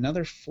importantly,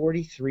 another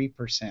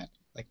 43%,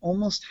 like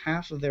almost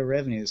half of their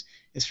revenues,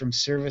 is from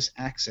service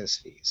access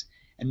fees,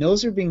 and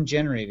those are being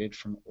generated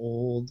from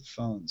old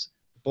phones,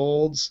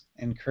 bolds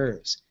and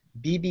curves,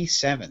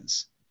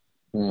 BB7s.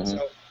 Mm-hmm.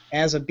 So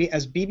as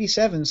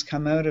BB7s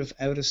come out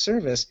of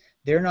service,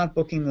 they're not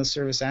booking those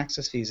service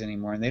access fees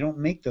anymore, and they don't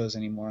make those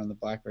anymore on the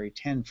BlackBerry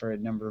 10 for a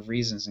number of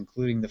reasons,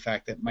 including the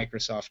fact that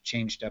Microsoft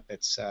changed up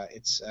its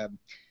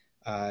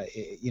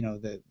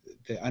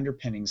the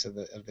underpinnings of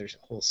their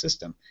whole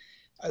system.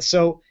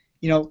 So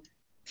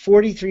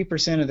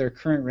 43% of their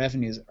current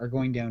revenues are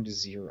going down to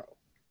zero.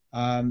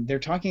 They're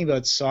talking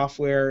about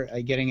software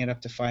getting it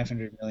up to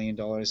 $500 million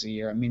a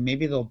year. I mean,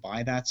 maybe they'll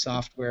buy that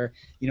software.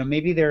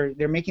 Maybe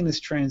they're making this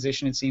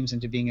transition, it seems,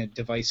 into being a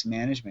device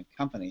management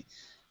company.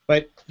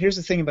 But here's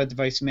the thing about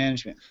device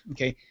management.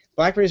 Okay,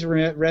 BlackBerry's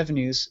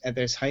revenues at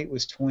this height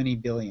was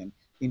 $20 billion.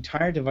 The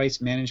entire device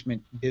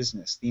management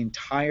business, the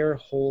entire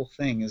whole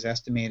thing, is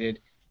estimated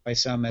by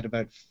some at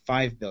about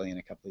 $5 billion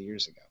a couple of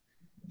years ago.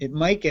 It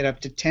might get up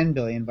to $10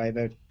 billion by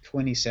about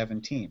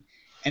 2017.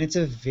 And it's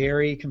a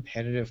very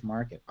competitive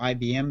market.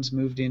 IBM's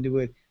moved into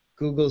it.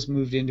 Google's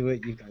moved into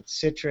it. You've got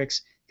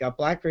Citrix. You've got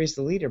BlackBerry's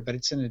the leader, but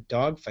it's in a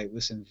dogfight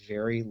with some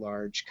very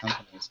large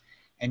companies.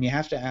 And you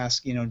have to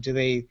ask,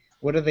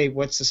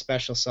 what's the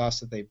special sauce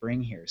that they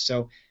bring here?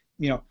 So,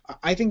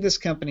 I think this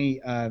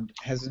company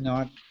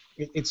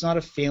it's not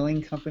a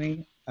failing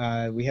company.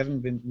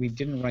 We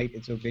didn't write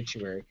its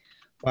obituary,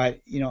 but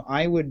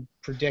I would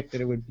predict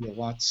that it would be a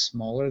lot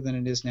smaller than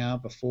it is now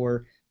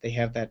before they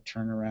have that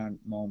turnaround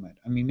moment.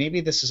 I mean, maybe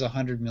this is a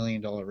 $100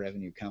 million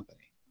revenue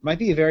company. It might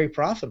be a very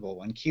profitable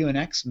one.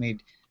 QNX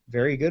made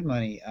very good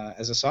money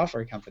as a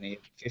software company,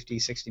 50,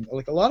 60,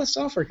 like a lot of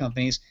software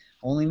companies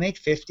only make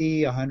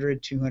 50,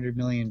 100, 200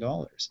 million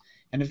dollars.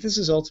 And if this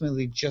is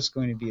ultimately just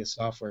going to be a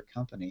software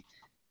company,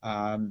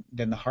 then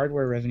the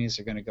hardware revenues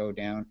are going to go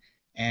down,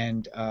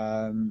 and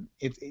that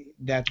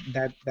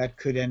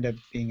could end up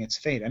being its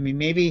fate. I mean,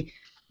 maybe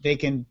they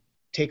can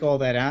take all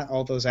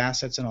those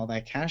assets and all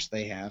that cash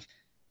they have,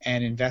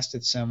 and invest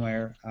it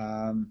somewhere,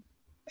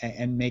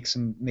 and make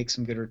some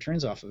good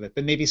returns off of it.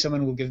 But maybe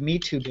someone will give me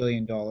 $2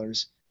 billion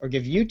or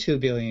give you $2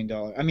 billion.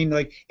 I mean,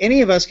 like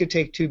any of us could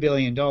take $2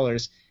 billion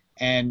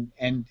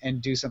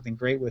and do something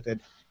great with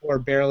it, or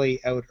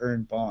barely out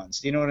earn bonds.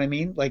 Do you know what I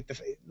mean? Like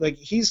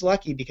he's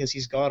lucky because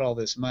he's got all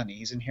this money.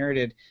 He's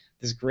inherited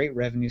this great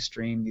revenue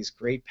stream, these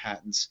great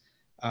patents,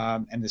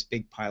 and this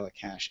big pile of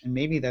cash. And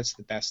maybe that's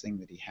the best thing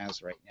that he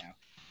has right now,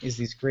 is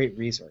these great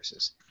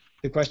resources.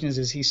 The question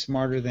is he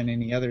smarter than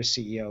any other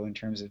CEO in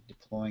terms of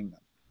deploying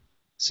them?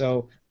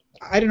 So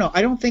I don't know.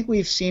 I don't think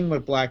we've seen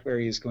what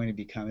BlackBerry is going to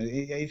become.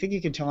 I think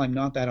you can tell I'm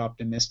not that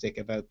optimistic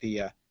about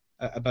the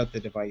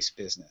device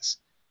business.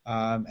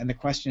 And the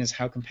question is,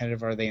 how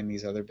competitive are they in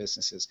these other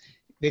businesses?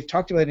 They've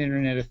talked about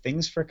Internet of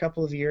Things for a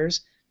couple of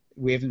years.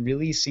 We haven't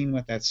really seen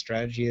what that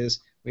strategy is.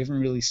 We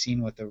haven't really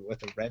seen what the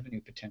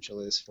revenue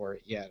potential is for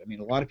it yet. I mean,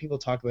 a lot of people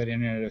talk about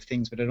Internet of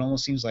Things, but it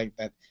almost seems like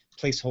that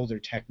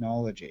placeholder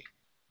technology.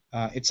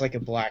 It's like a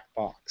black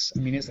box. I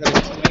mean, is that a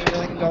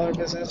 $20 million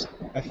business,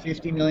 a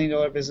 $50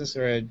 million business,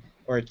 or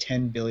a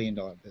 $10 billion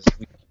business?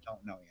 We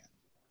don't know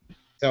yet.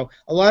 So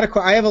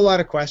I have a lot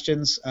of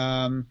questions,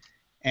 and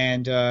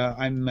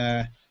I'm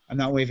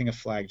not waving a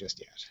flag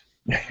just yet.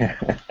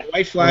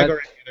 White flag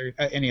or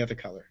any other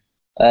color.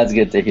 That's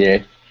good to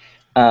hear.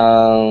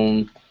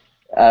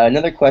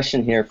 Another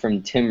question here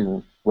from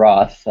Tim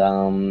Roth.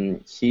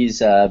 He's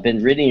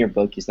been reading your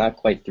book. He's not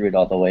quite through it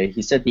all the way.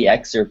 He said the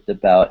excerpt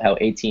about how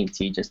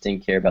AT&T just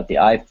didn't care about the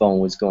iPhone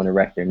was going to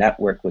wreck their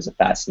network was a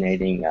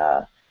fascinating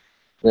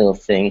little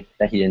thing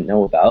that he didn't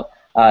know about.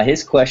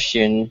 His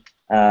question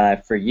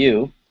for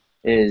you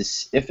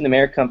is, if an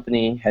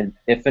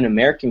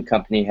American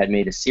company had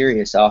made a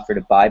serious offer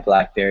to buy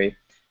BlackBerry,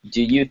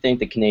 do you think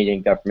the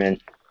Canadian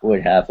government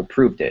would have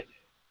approved it?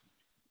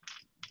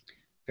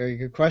 Very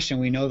good question.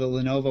 We know that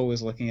Lenovo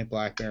was looking at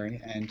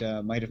BlackBerry and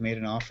might have made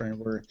an offer, and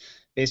were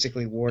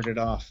basically warded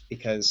off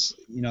because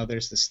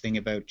there's this thing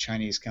about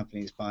Chinese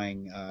companies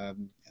buying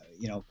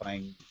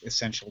buying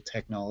essential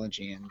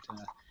technology, and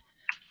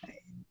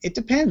it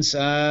depends.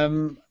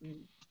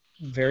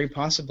 Very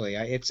possibly.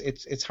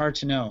 It's hard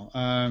to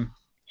know.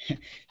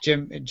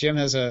 Jim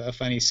has a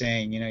funny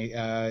saying.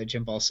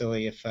 Jim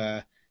Balsillie, if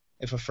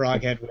a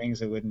frog had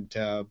wings, it wouldn't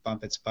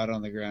bump its butt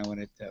on the ground when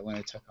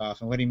it took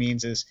off. And what he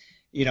means is,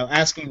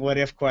 asking what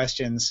if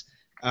questions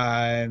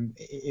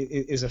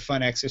is a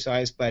fun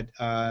exercise, but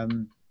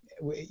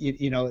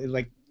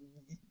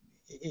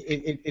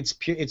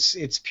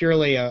it's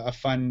purely a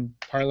fun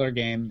parlor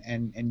game,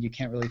 and you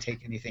can't really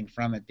take anything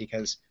from it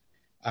because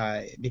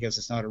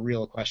it's not a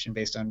real question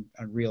based on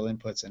real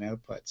inputs and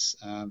outputs.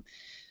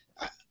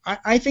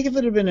 I think if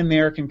it had been an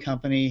American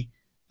company,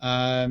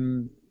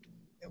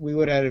 we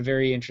would have had a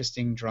very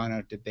interesting,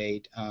 drawn-out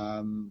debate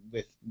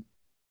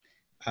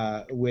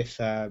with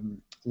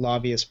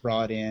lobbyists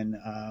brought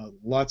in,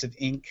 lots of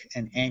ink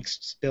and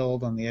angst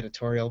spilled on the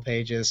editorial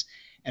pages,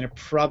 and it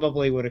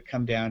probably would have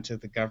come down to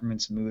the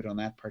government's mood on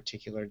that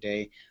particular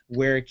day,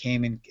 where it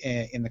came in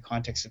the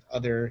context of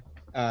other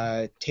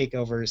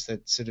takeovers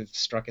that sort of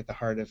struck at the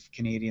heart of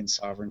Canadian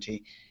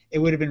sovereignty. It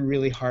would have been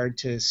really hard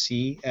to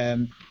see.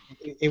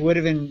 It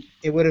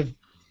would have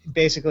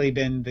basically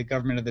been the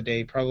government of the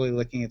day probably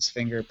licking its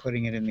finger,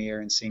 putting it in the air,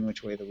 and seeing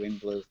which way the wind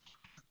blew.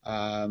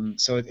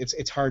 So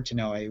it's hard to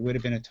know. It would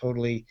have been a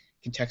totally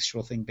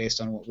contextual thing based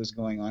on what was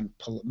going on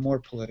more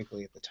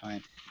politically at the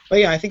time. But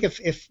yeah, I think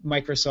if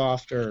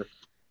Microsoft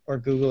or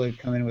Google had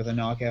come in with a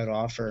knockout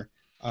offer,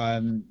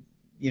 it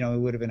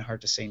would have been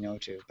hard to say no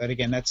to. But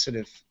again, that's sort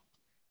of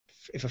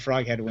if a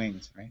frog had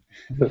wings, right?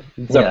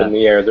 It's up in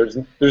the air.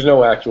 There's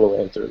no actual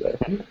answer there.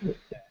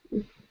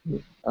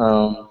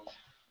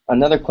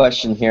 Another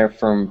question here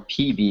from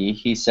PB.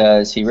 He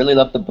says he really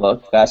loved the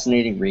book,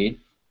 fascinating read.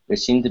 There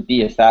seemed to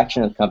be a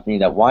faction of the company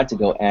that wanted to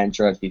go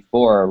Android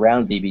before or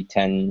around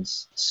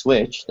BB10's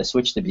switch, the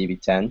switch to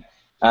BB10.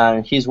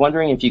 He's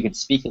wondering if you could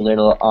speak a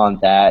little on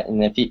that,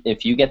 and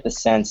if you get the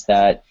sense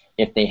that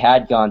if they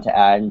had gone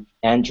to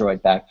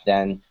Android back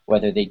then,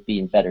 whether they'd be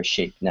in better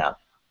shape now.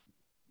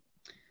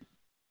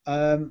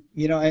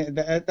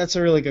 That's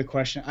a really good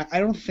question.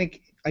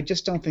 I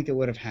just don't think it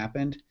would have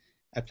happened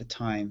at the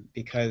time,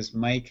 because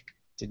Mike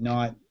did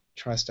not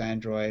trust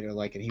Android or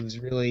like it. He was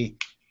really,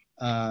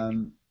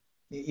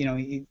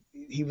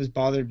 he was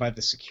bothered by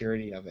the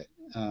security of it.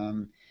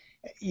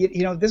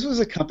 This was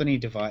a company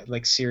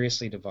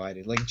seriously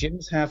divided. Like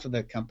Jim's half of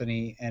the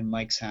company and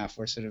Mike's half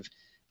were sort of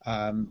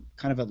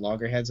kind of at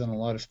loggerheads on a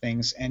lot of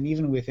things, and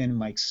even within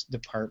Mike's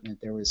department,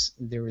 there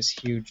was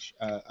huge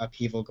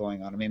upheaval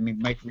going on. I mean,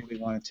 Mike really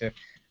wanted to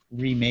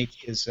remake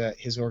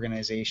his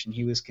organization.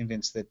 He was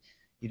convinced that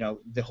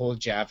the whole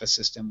Java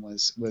system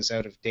was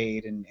out of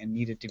date and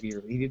needed to be.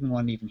 He didn't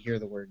want to even hear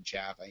the word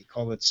Java. He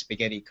called it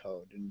spaghetti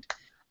code,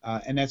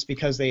 and that's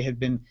because they had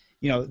been,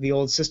 the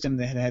old system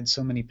that had had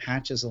so many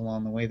patches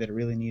along the way that it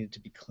really needed to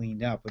be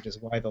cleaned up, which is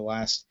why the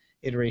last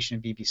iteration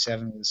of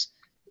BB7 was,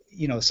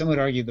 some would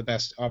argue the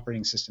best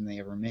operating system they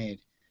ever made.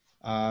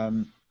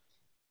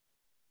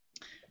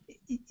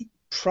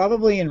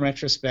 Probably in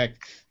retrospect,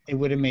 it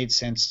would have made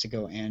sense to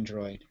go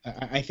Android.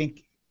 I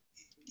think,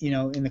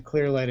 in the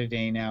clear light of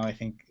day now, I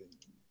think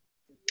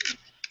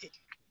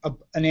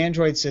an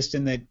Android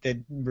system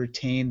that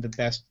retained the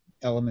best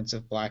elements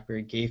of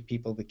BlackBerry, gave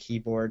people the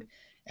keyboard,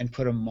 and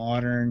put a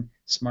modern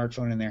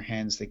smartphone in their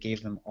hands that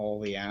gave them all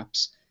the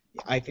apps,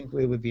 I think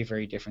it would be a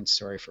very different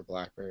story for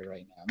BlackBerry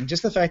right now. I mean,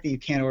 just the fact that you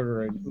can't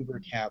order an Uber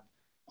cab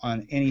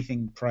on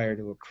anything prior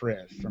to a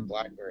PRIV from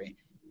BlackBerry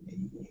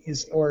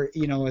or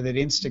that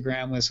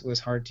Instagram was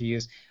hard to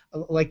use.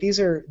 Like these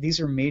are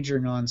major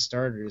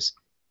non-starters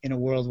in a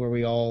world where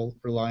we all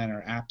rely on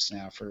our apps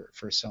now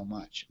for so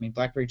much. I mean,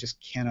 BlackBerry just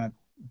cannot.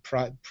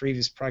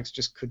 Previous products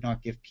just could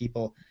not give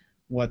people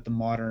what the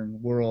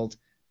modern world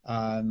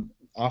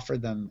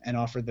offered them, and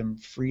offered them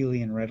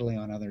freely and readily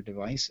on other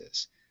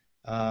devices.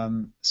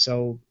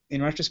 So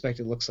in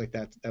retrospect, it looks like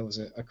that was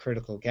a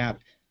critical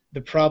gap.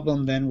 The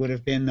problem then would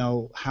have been,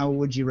 though, how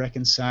would you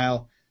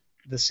reconcile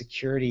the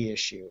security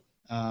issue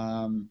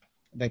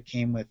that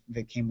came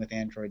with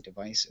Android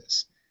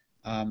devices?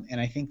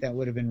 And I think that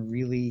would have been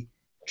really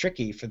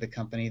tricky for the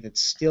company that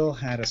still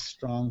had a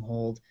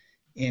stronghold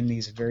in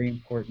these very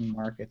important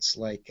markets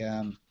like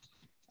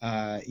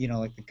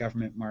like the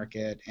government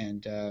market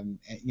and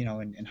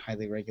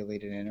highly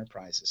regulated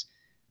enterprises.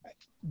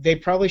 They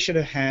probably should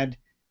have had.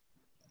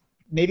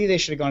 Maybe they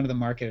should have gone to the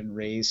market and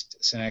raised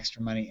some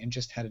extra money and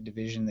just had a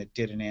division that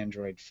did an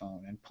Android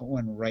phone and put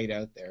one right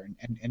out there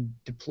and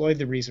deployed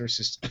the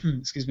resources,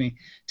 excuse me,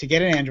 to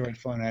get an Android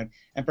phone out,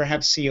 and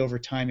perhaps see over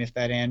time if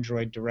that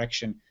Android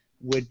direction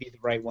would be the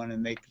right one,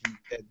 and they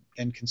could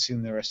then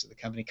consume the rest of the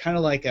company, kind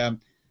of like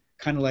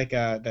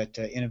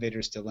that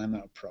innovator's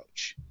dilemma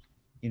approach.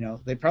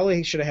 They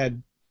probably should have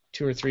had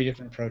 2 or 3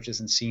 different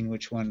approaches and seen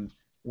which one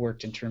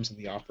worked in terms of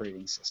the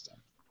operating system.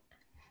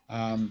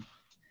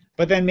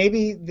 But then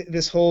maybe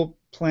this whole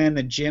plan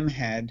that Jim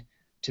had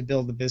to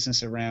build the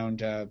business around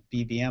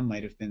BBM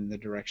might have been the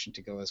direction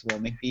to go as well.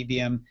 Make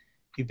BBM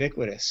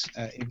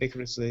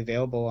ubiquitously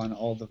available on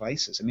all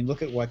devices. I mean,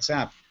 look at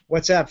WhatsApp.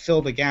 WhatsApp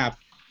filled the gap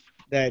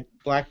that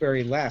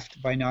BlackBerry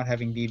left by not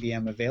having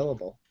BBM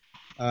available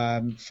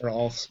for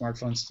all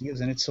smartphones to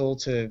use, and it sold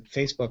to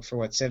Facebook for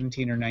what,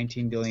 $17 or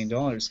 $19 billion,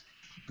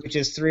 which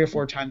is 3 or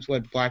 4 times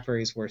what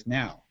BlackBerry is worth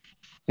now.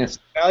 Yes.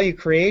 Value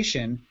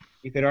creation,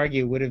 you could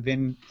argue, would have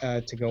been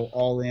to go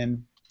all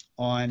in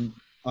on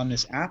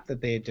this app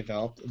that they had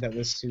developed that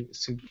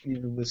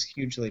was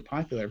hugely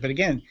popular. But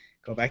again,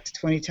 go back to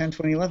 2010,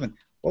 2011.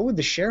 What would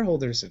the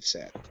shareholders have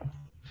said?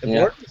 The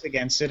board was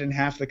against it, and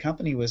half the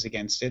company was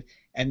against it,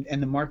 and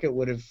the market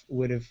would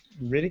have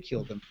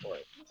ridiculed them for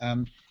it.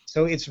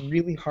 So it's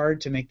really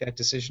hard to make that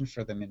decision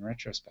for them in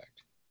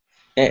retrospect.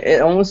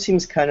 It almost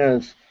seems kind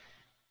of,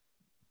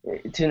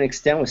 to an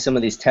extent with some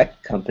of these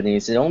tech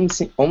companies, it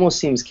almost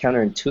seems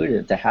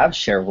counterintuitive to have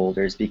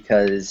shareholders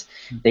because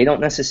they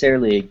don't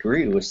necessarily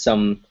agree with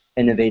some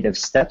innovative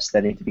steps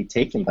that need to be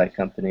taken by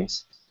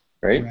companies,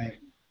 right? Right.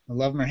 I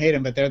love them or hate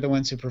them, but they're the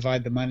ones who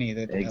provide the money.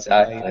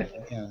 Exactly.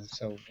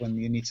 So when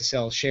you need to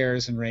sell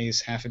shares and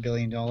raise $500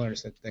 million,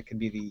 that can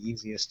be the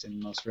easiest and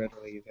most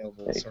readily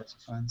available source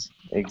of funds.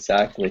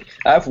 Exactly.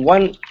 I have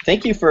one.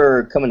 Thank you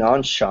for coming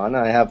on, Sean.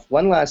 I have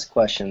one last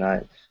question.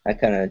 I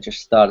kind of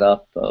just thought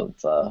up of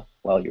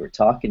while you were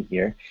talking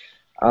here.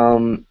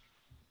 I've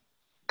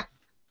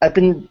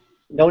been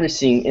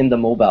noticing in the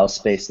mobile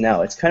space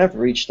now, it's kind of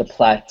reached a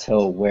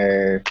plateau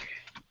where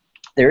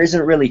there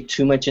isn't really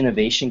too much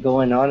innovation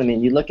going on. I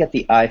mean, you look at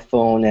the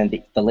iPhone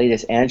and the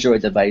latest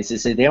Android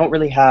devices, they don't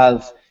really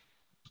have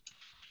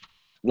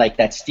like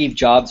that Steve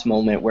Jobs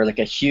moment where like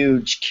a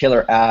huge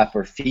killer app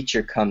or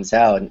feature comes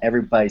out and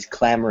everybody's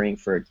clamoring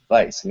for a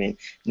device. I mean,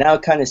 now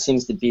it kind of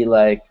seems to be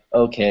like,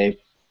 okay,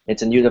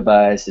 it's a new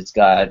device, it's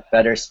got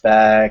better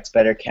specs,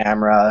 better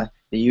camera,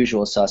 the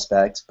usual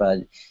suspects,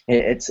 but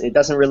it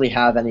doesn't really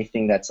have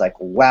anything that's like,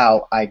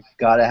 wow, I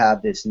gotta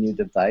have this new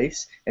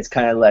device. It's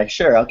kind of like,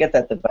 sure, I'll get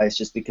that device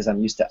just because I'm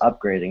used to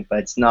upgrading, but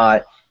it's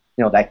not,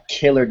 that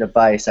killer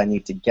device I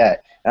need to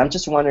get. And I'm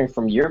just wondering,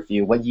 from your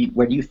view, where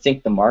do you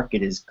think the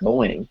market is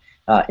going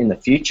in the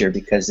future?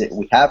 Because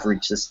we have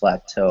reached this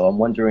plateau. I'm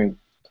wondering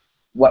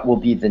what will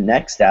be the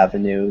next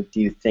avenue. Do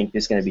you think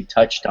is going to be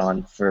touched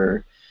on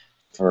for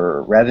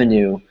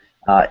revenue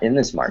in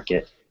this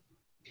market?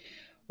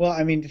 Well,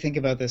 I mean, to think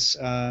about this,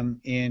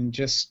 in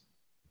just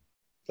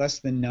less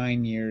than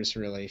 9 years,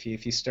 really,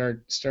 if you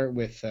start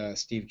with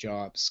Steve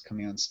Jobs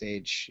coming on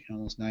stage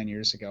almost 9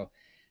 years ago,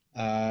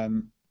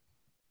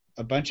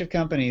 a bunch of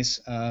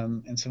companies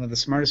and some of the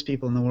smartest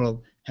people in the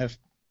world have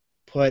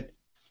put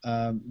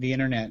the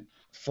internet,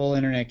 full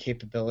internet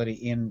capability,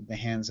 in the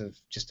hands of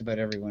just about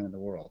everyone in the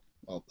world.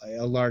 Well,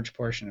 a large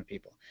portion of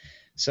people.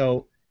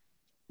 So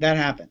that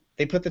happened.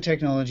 They put the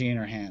technology in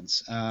our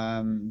hands.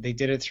 They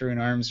did it through an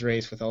arms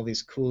race with all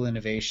these cool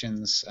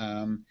innovations,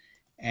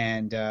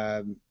 and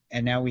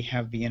now we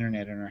have the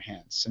internet in our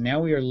hands. So now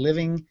we are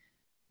living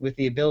with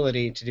the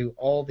ability to do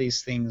all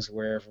these things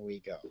wherever we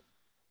go.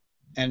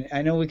 And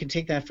I know we can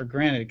take that for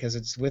granted because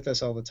it's with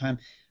us all the time,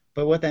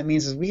 but what that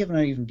means is we have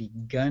not even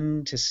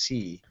begun to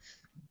see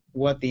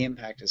what the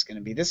impact is going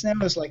to be. This now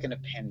is like an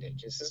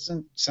appendage. This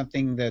isn't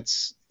something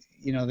that's,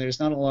 there's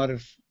not a lot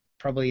of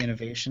probably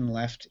innovation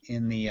left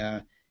in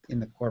the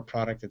core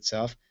product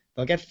itself.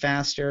 They'll get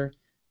faster.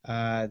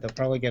 They'll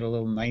probably get a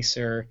little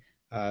nicer.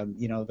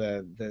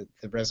 The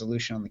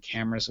resolution on the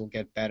cameras will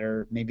get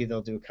better. Maybe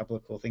they'll do a couple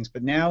of cool things.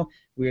 But now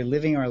we are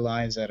living our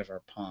lives out of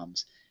our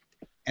palms.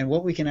 And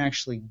what we can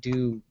actually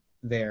do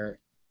there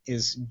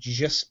is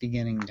just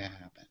beginning to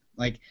happen.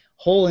 Like,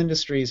 whole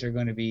industries are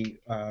going to be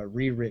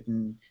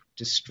rewritten,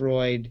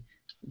 destroyed,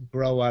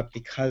 grow up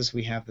because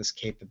we have this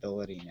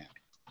capability now.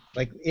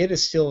 Like, it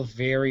is still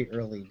very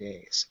early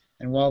days.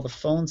 And while the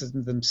phones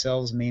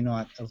themselves may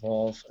not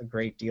evolve a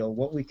great deal,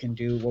 what we can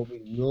do, what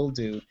we will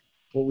do,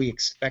 what we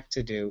expect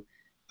to do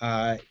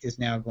is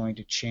now going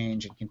to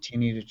change and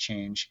continue to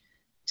change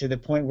to the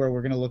point where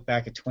we're going to look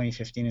back at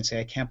 2015 and say,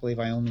 I can't believe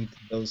I only did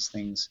those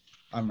things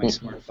on my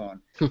smartphone.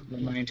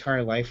 My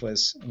entire life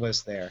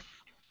was there.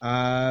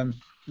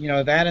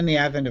 That and the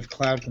advent of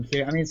cloud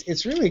computing. I mean,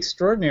 it's really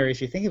extraordinary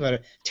if you think about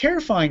it.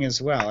 Terrifying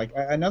as well. Like,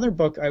 another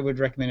book I would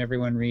recommend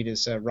everyone read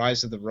is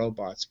Rise of the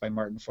Robots by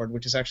Martin Ford,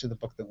 which is actually the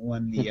book that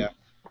won the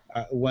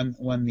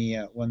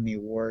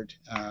award,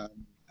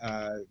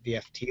 the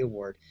FT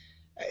award.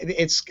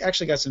 It's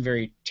actually got some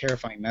very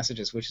terrifying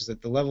messages, which is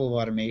that the level of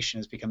automation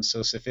has become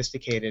so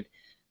sophisticated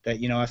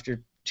that,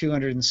 after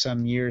 200 and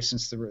some years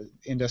since the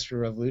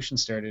Industrial Revolution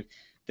started,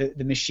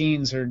 the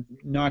machines are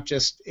not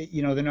just,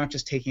 they're not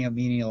just taking up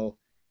menial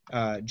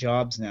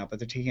jobs now, but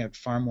they're taking out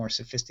far more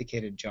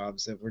sophisticated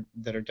jobs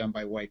that are done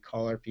by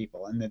white-collar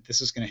people, and that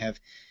this is going to have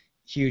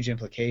huge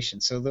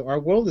implications. So our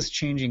world is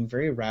changing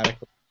very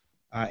radically.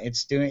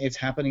 It's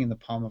happening in the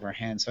palm of our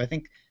hand. So I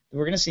think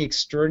we're going to see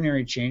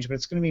extraordinary change, but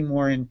it's going to be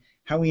more in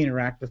how we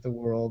interact with the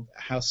world,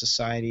 how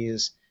society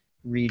is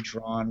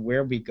redrawn,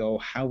 where we go,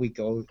 how we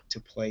go to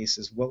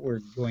places, what we're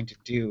going to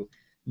do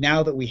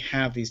now that we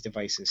have these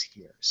devices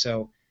here.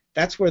 So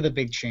that's where the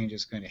big change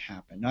is going to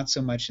happen, not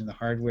so much in the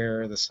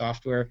hardware or the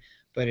software,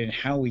 but in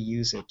how we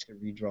use it to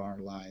redraw our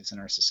lives and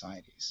our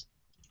societies.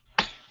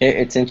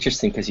 It's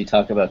interesting because you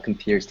talk about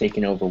computers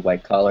taking over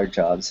white-collar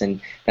jobs,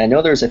 and I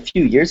know there was a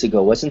few years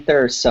ago, wasn't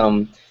there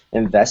some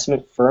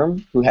investment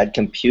firm who had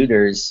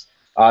computers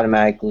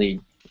automatically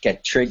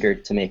get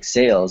triggered to make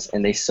sales,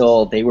 and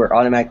they were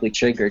automatically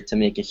triggered to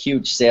make a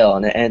huge sale,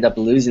 and they ended up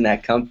losing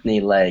that company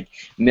like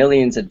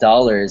millions of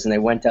dollars, and they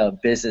went out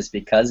of business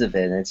because of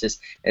it. And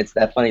it's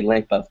that funny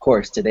link. But of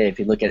course, today, if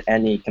you look at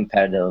any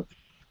competitive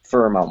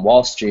firm on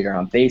Wall Street or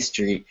on Bay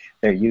Street,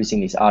 they're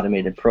using these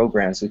automated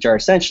programs, which are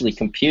essentially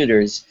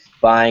computers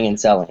buying and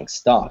selling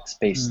stocks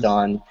based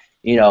on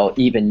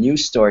even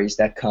news stories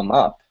that come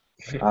up.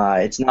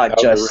 It's not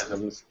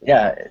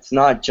it's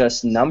not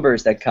just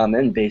numbers that come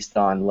in based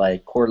on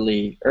like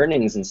quarterly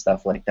earnings and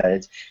stuff like that.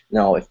 It's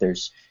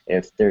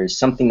if there's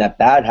something that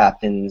bad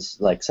happens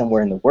like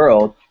somewhere in the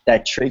world,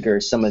 that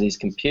triggers some of these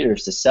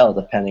computers to sell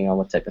depending on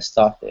what type of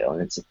stock they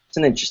own. It's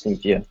an interesting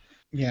view.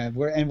 Yeah,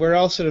 we're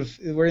all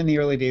we're in the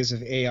early days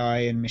of AI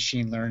and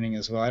machine learning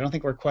as well. I don't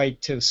think we're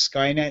quite to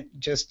Skynet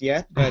just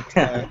yet,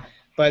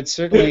 but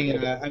certainly,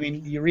 I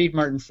mean, you read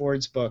Martin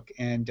Ford's book,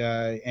 and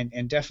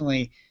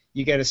definitely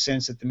you get a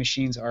sense that the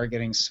machines are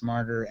getting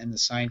smarter, and the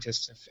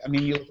scientists. I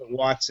mean, you look at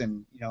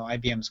Watson,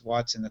 IBM's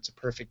Watson. That's a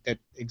perfect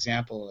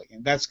example.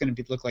 And that's going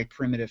to look like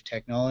primitive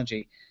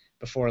technology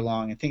before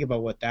long. And think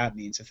about what that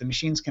means. If the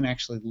machines can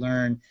actually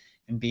learn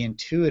and be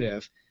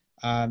intuitive.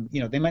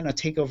 They might not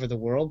take over the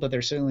world, but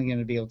they're certainly going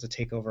to be able to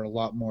take over a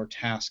lot more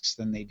tasks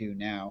than they do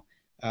now,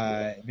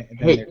 than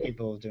they're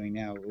capable of doing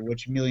now,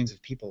 which millions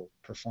of people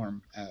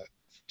perform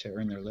to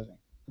earn their living.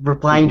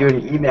 Replying to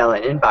an email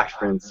in inbox,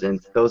 for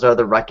instance, those are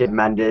the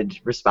recommended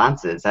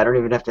responses. I don't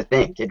even have to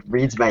think. It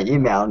reads my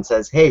email and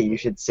says, hey, you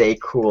should say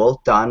cool,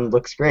 done,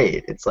 looks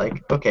great. It's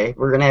like, okay,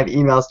 we're going to have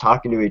emails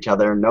talking to each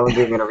other, and no one's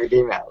even going to read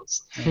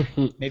emails.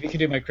 Maybe you could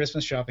do my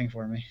Christmas shopping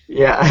for me.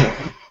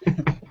 Yeah.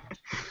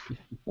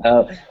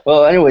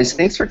 Well, anyways,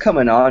 thanks for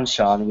coming on,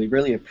 Sean. We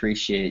really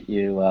appreciate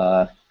you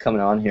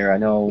coming on here. I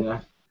know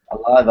a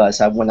lot of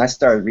us, when I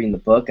started reading the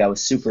book, I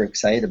was super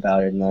excited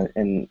about it,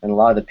 and a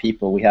lot of the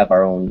people, we have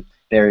our own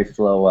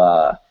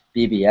BerryFlow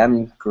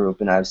BBM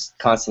group, and I was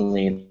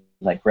constantly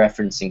like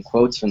referencing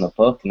quotes from the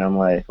book, and I'm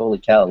like, holy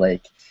cow,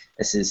 like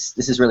this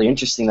is really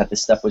interesting that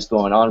this stuff was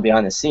going on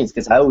behind the scenes,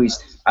 because I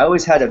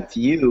always had a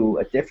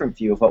different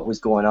view of what was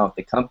going on with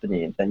the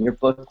company, and then your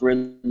book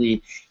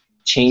really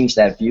changed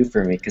that view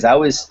for me,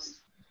 because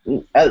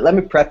let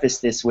me preface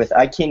this with,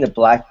 I came to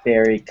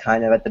BlackBerry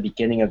kind of at the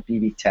beginning of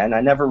BB10.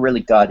 I never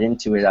really got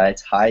into it at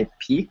its high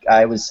peak.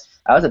 I was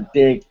a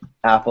big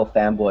Apple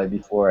fanboy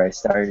before I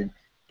started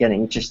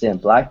getting interested in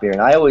BlackBerry,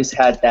 and I always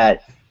had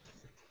that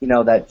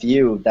that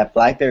view that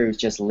BlackBerry was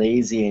just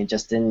lazy and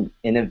just didn't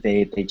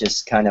innovate. They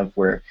just kind of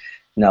were,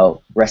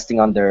 resting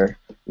on their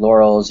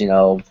laurels,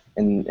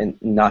 and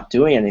not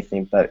doing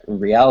anything. But in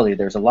reality,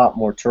 there's a lot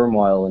more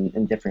turmoil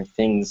and different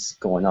things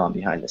going on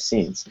behind the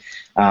scenes.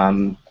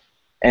 And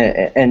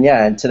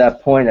to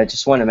that point, I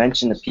just want to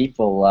mention to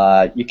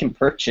people, you can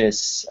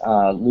purchase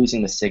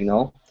Losing the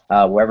Signal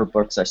wherever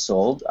books are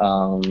sold.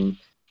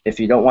 If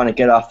you don't want to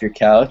get off your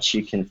couch,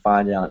 you can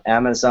find it on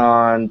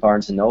Amazon,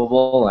 Barnes &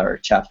 Noble, or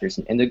Chapters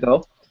in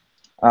Indigo.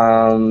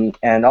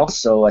 And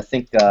also, I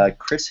think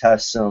Chris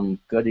has some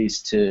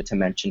goodies to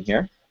mention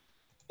here.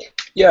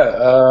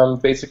 Yeah,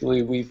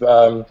 basically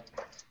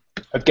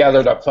I've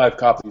gathered up 5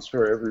 copies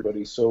for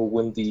everybody. So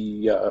when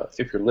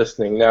if you're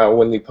listening now,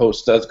 when the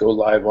post does go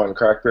live on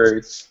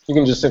Crackberry, you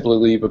can just simply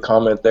leave a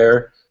comment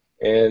there,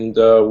 and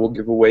we'll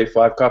give away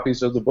 5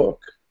 copies of the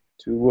book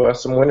to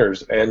some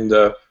winners. And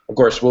of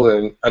course, we'll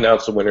then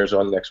announce the winners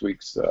on next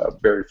week's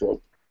BerryFlow.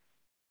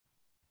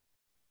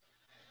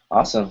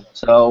 Awesome.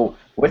 So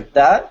with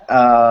that,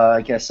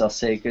 I guess I'll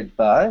say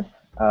goodbye.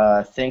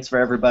 Thanks for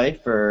everybody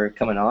for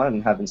coming on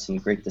and having some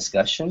great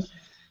discussion.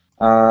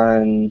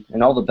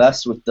 And all the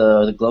best with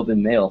the Globe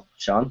and Mail,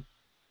 Sean.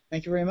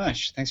 Thank you very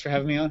much. Thanks for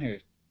having me on here.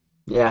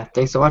 Yeah,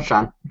 thanks so much,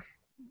 Sean.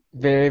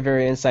 Very,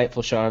 very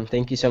insightful, Sean.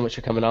 Thank you so much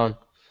for coming on.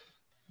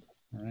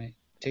 All right.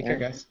 Take care,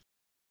 guys.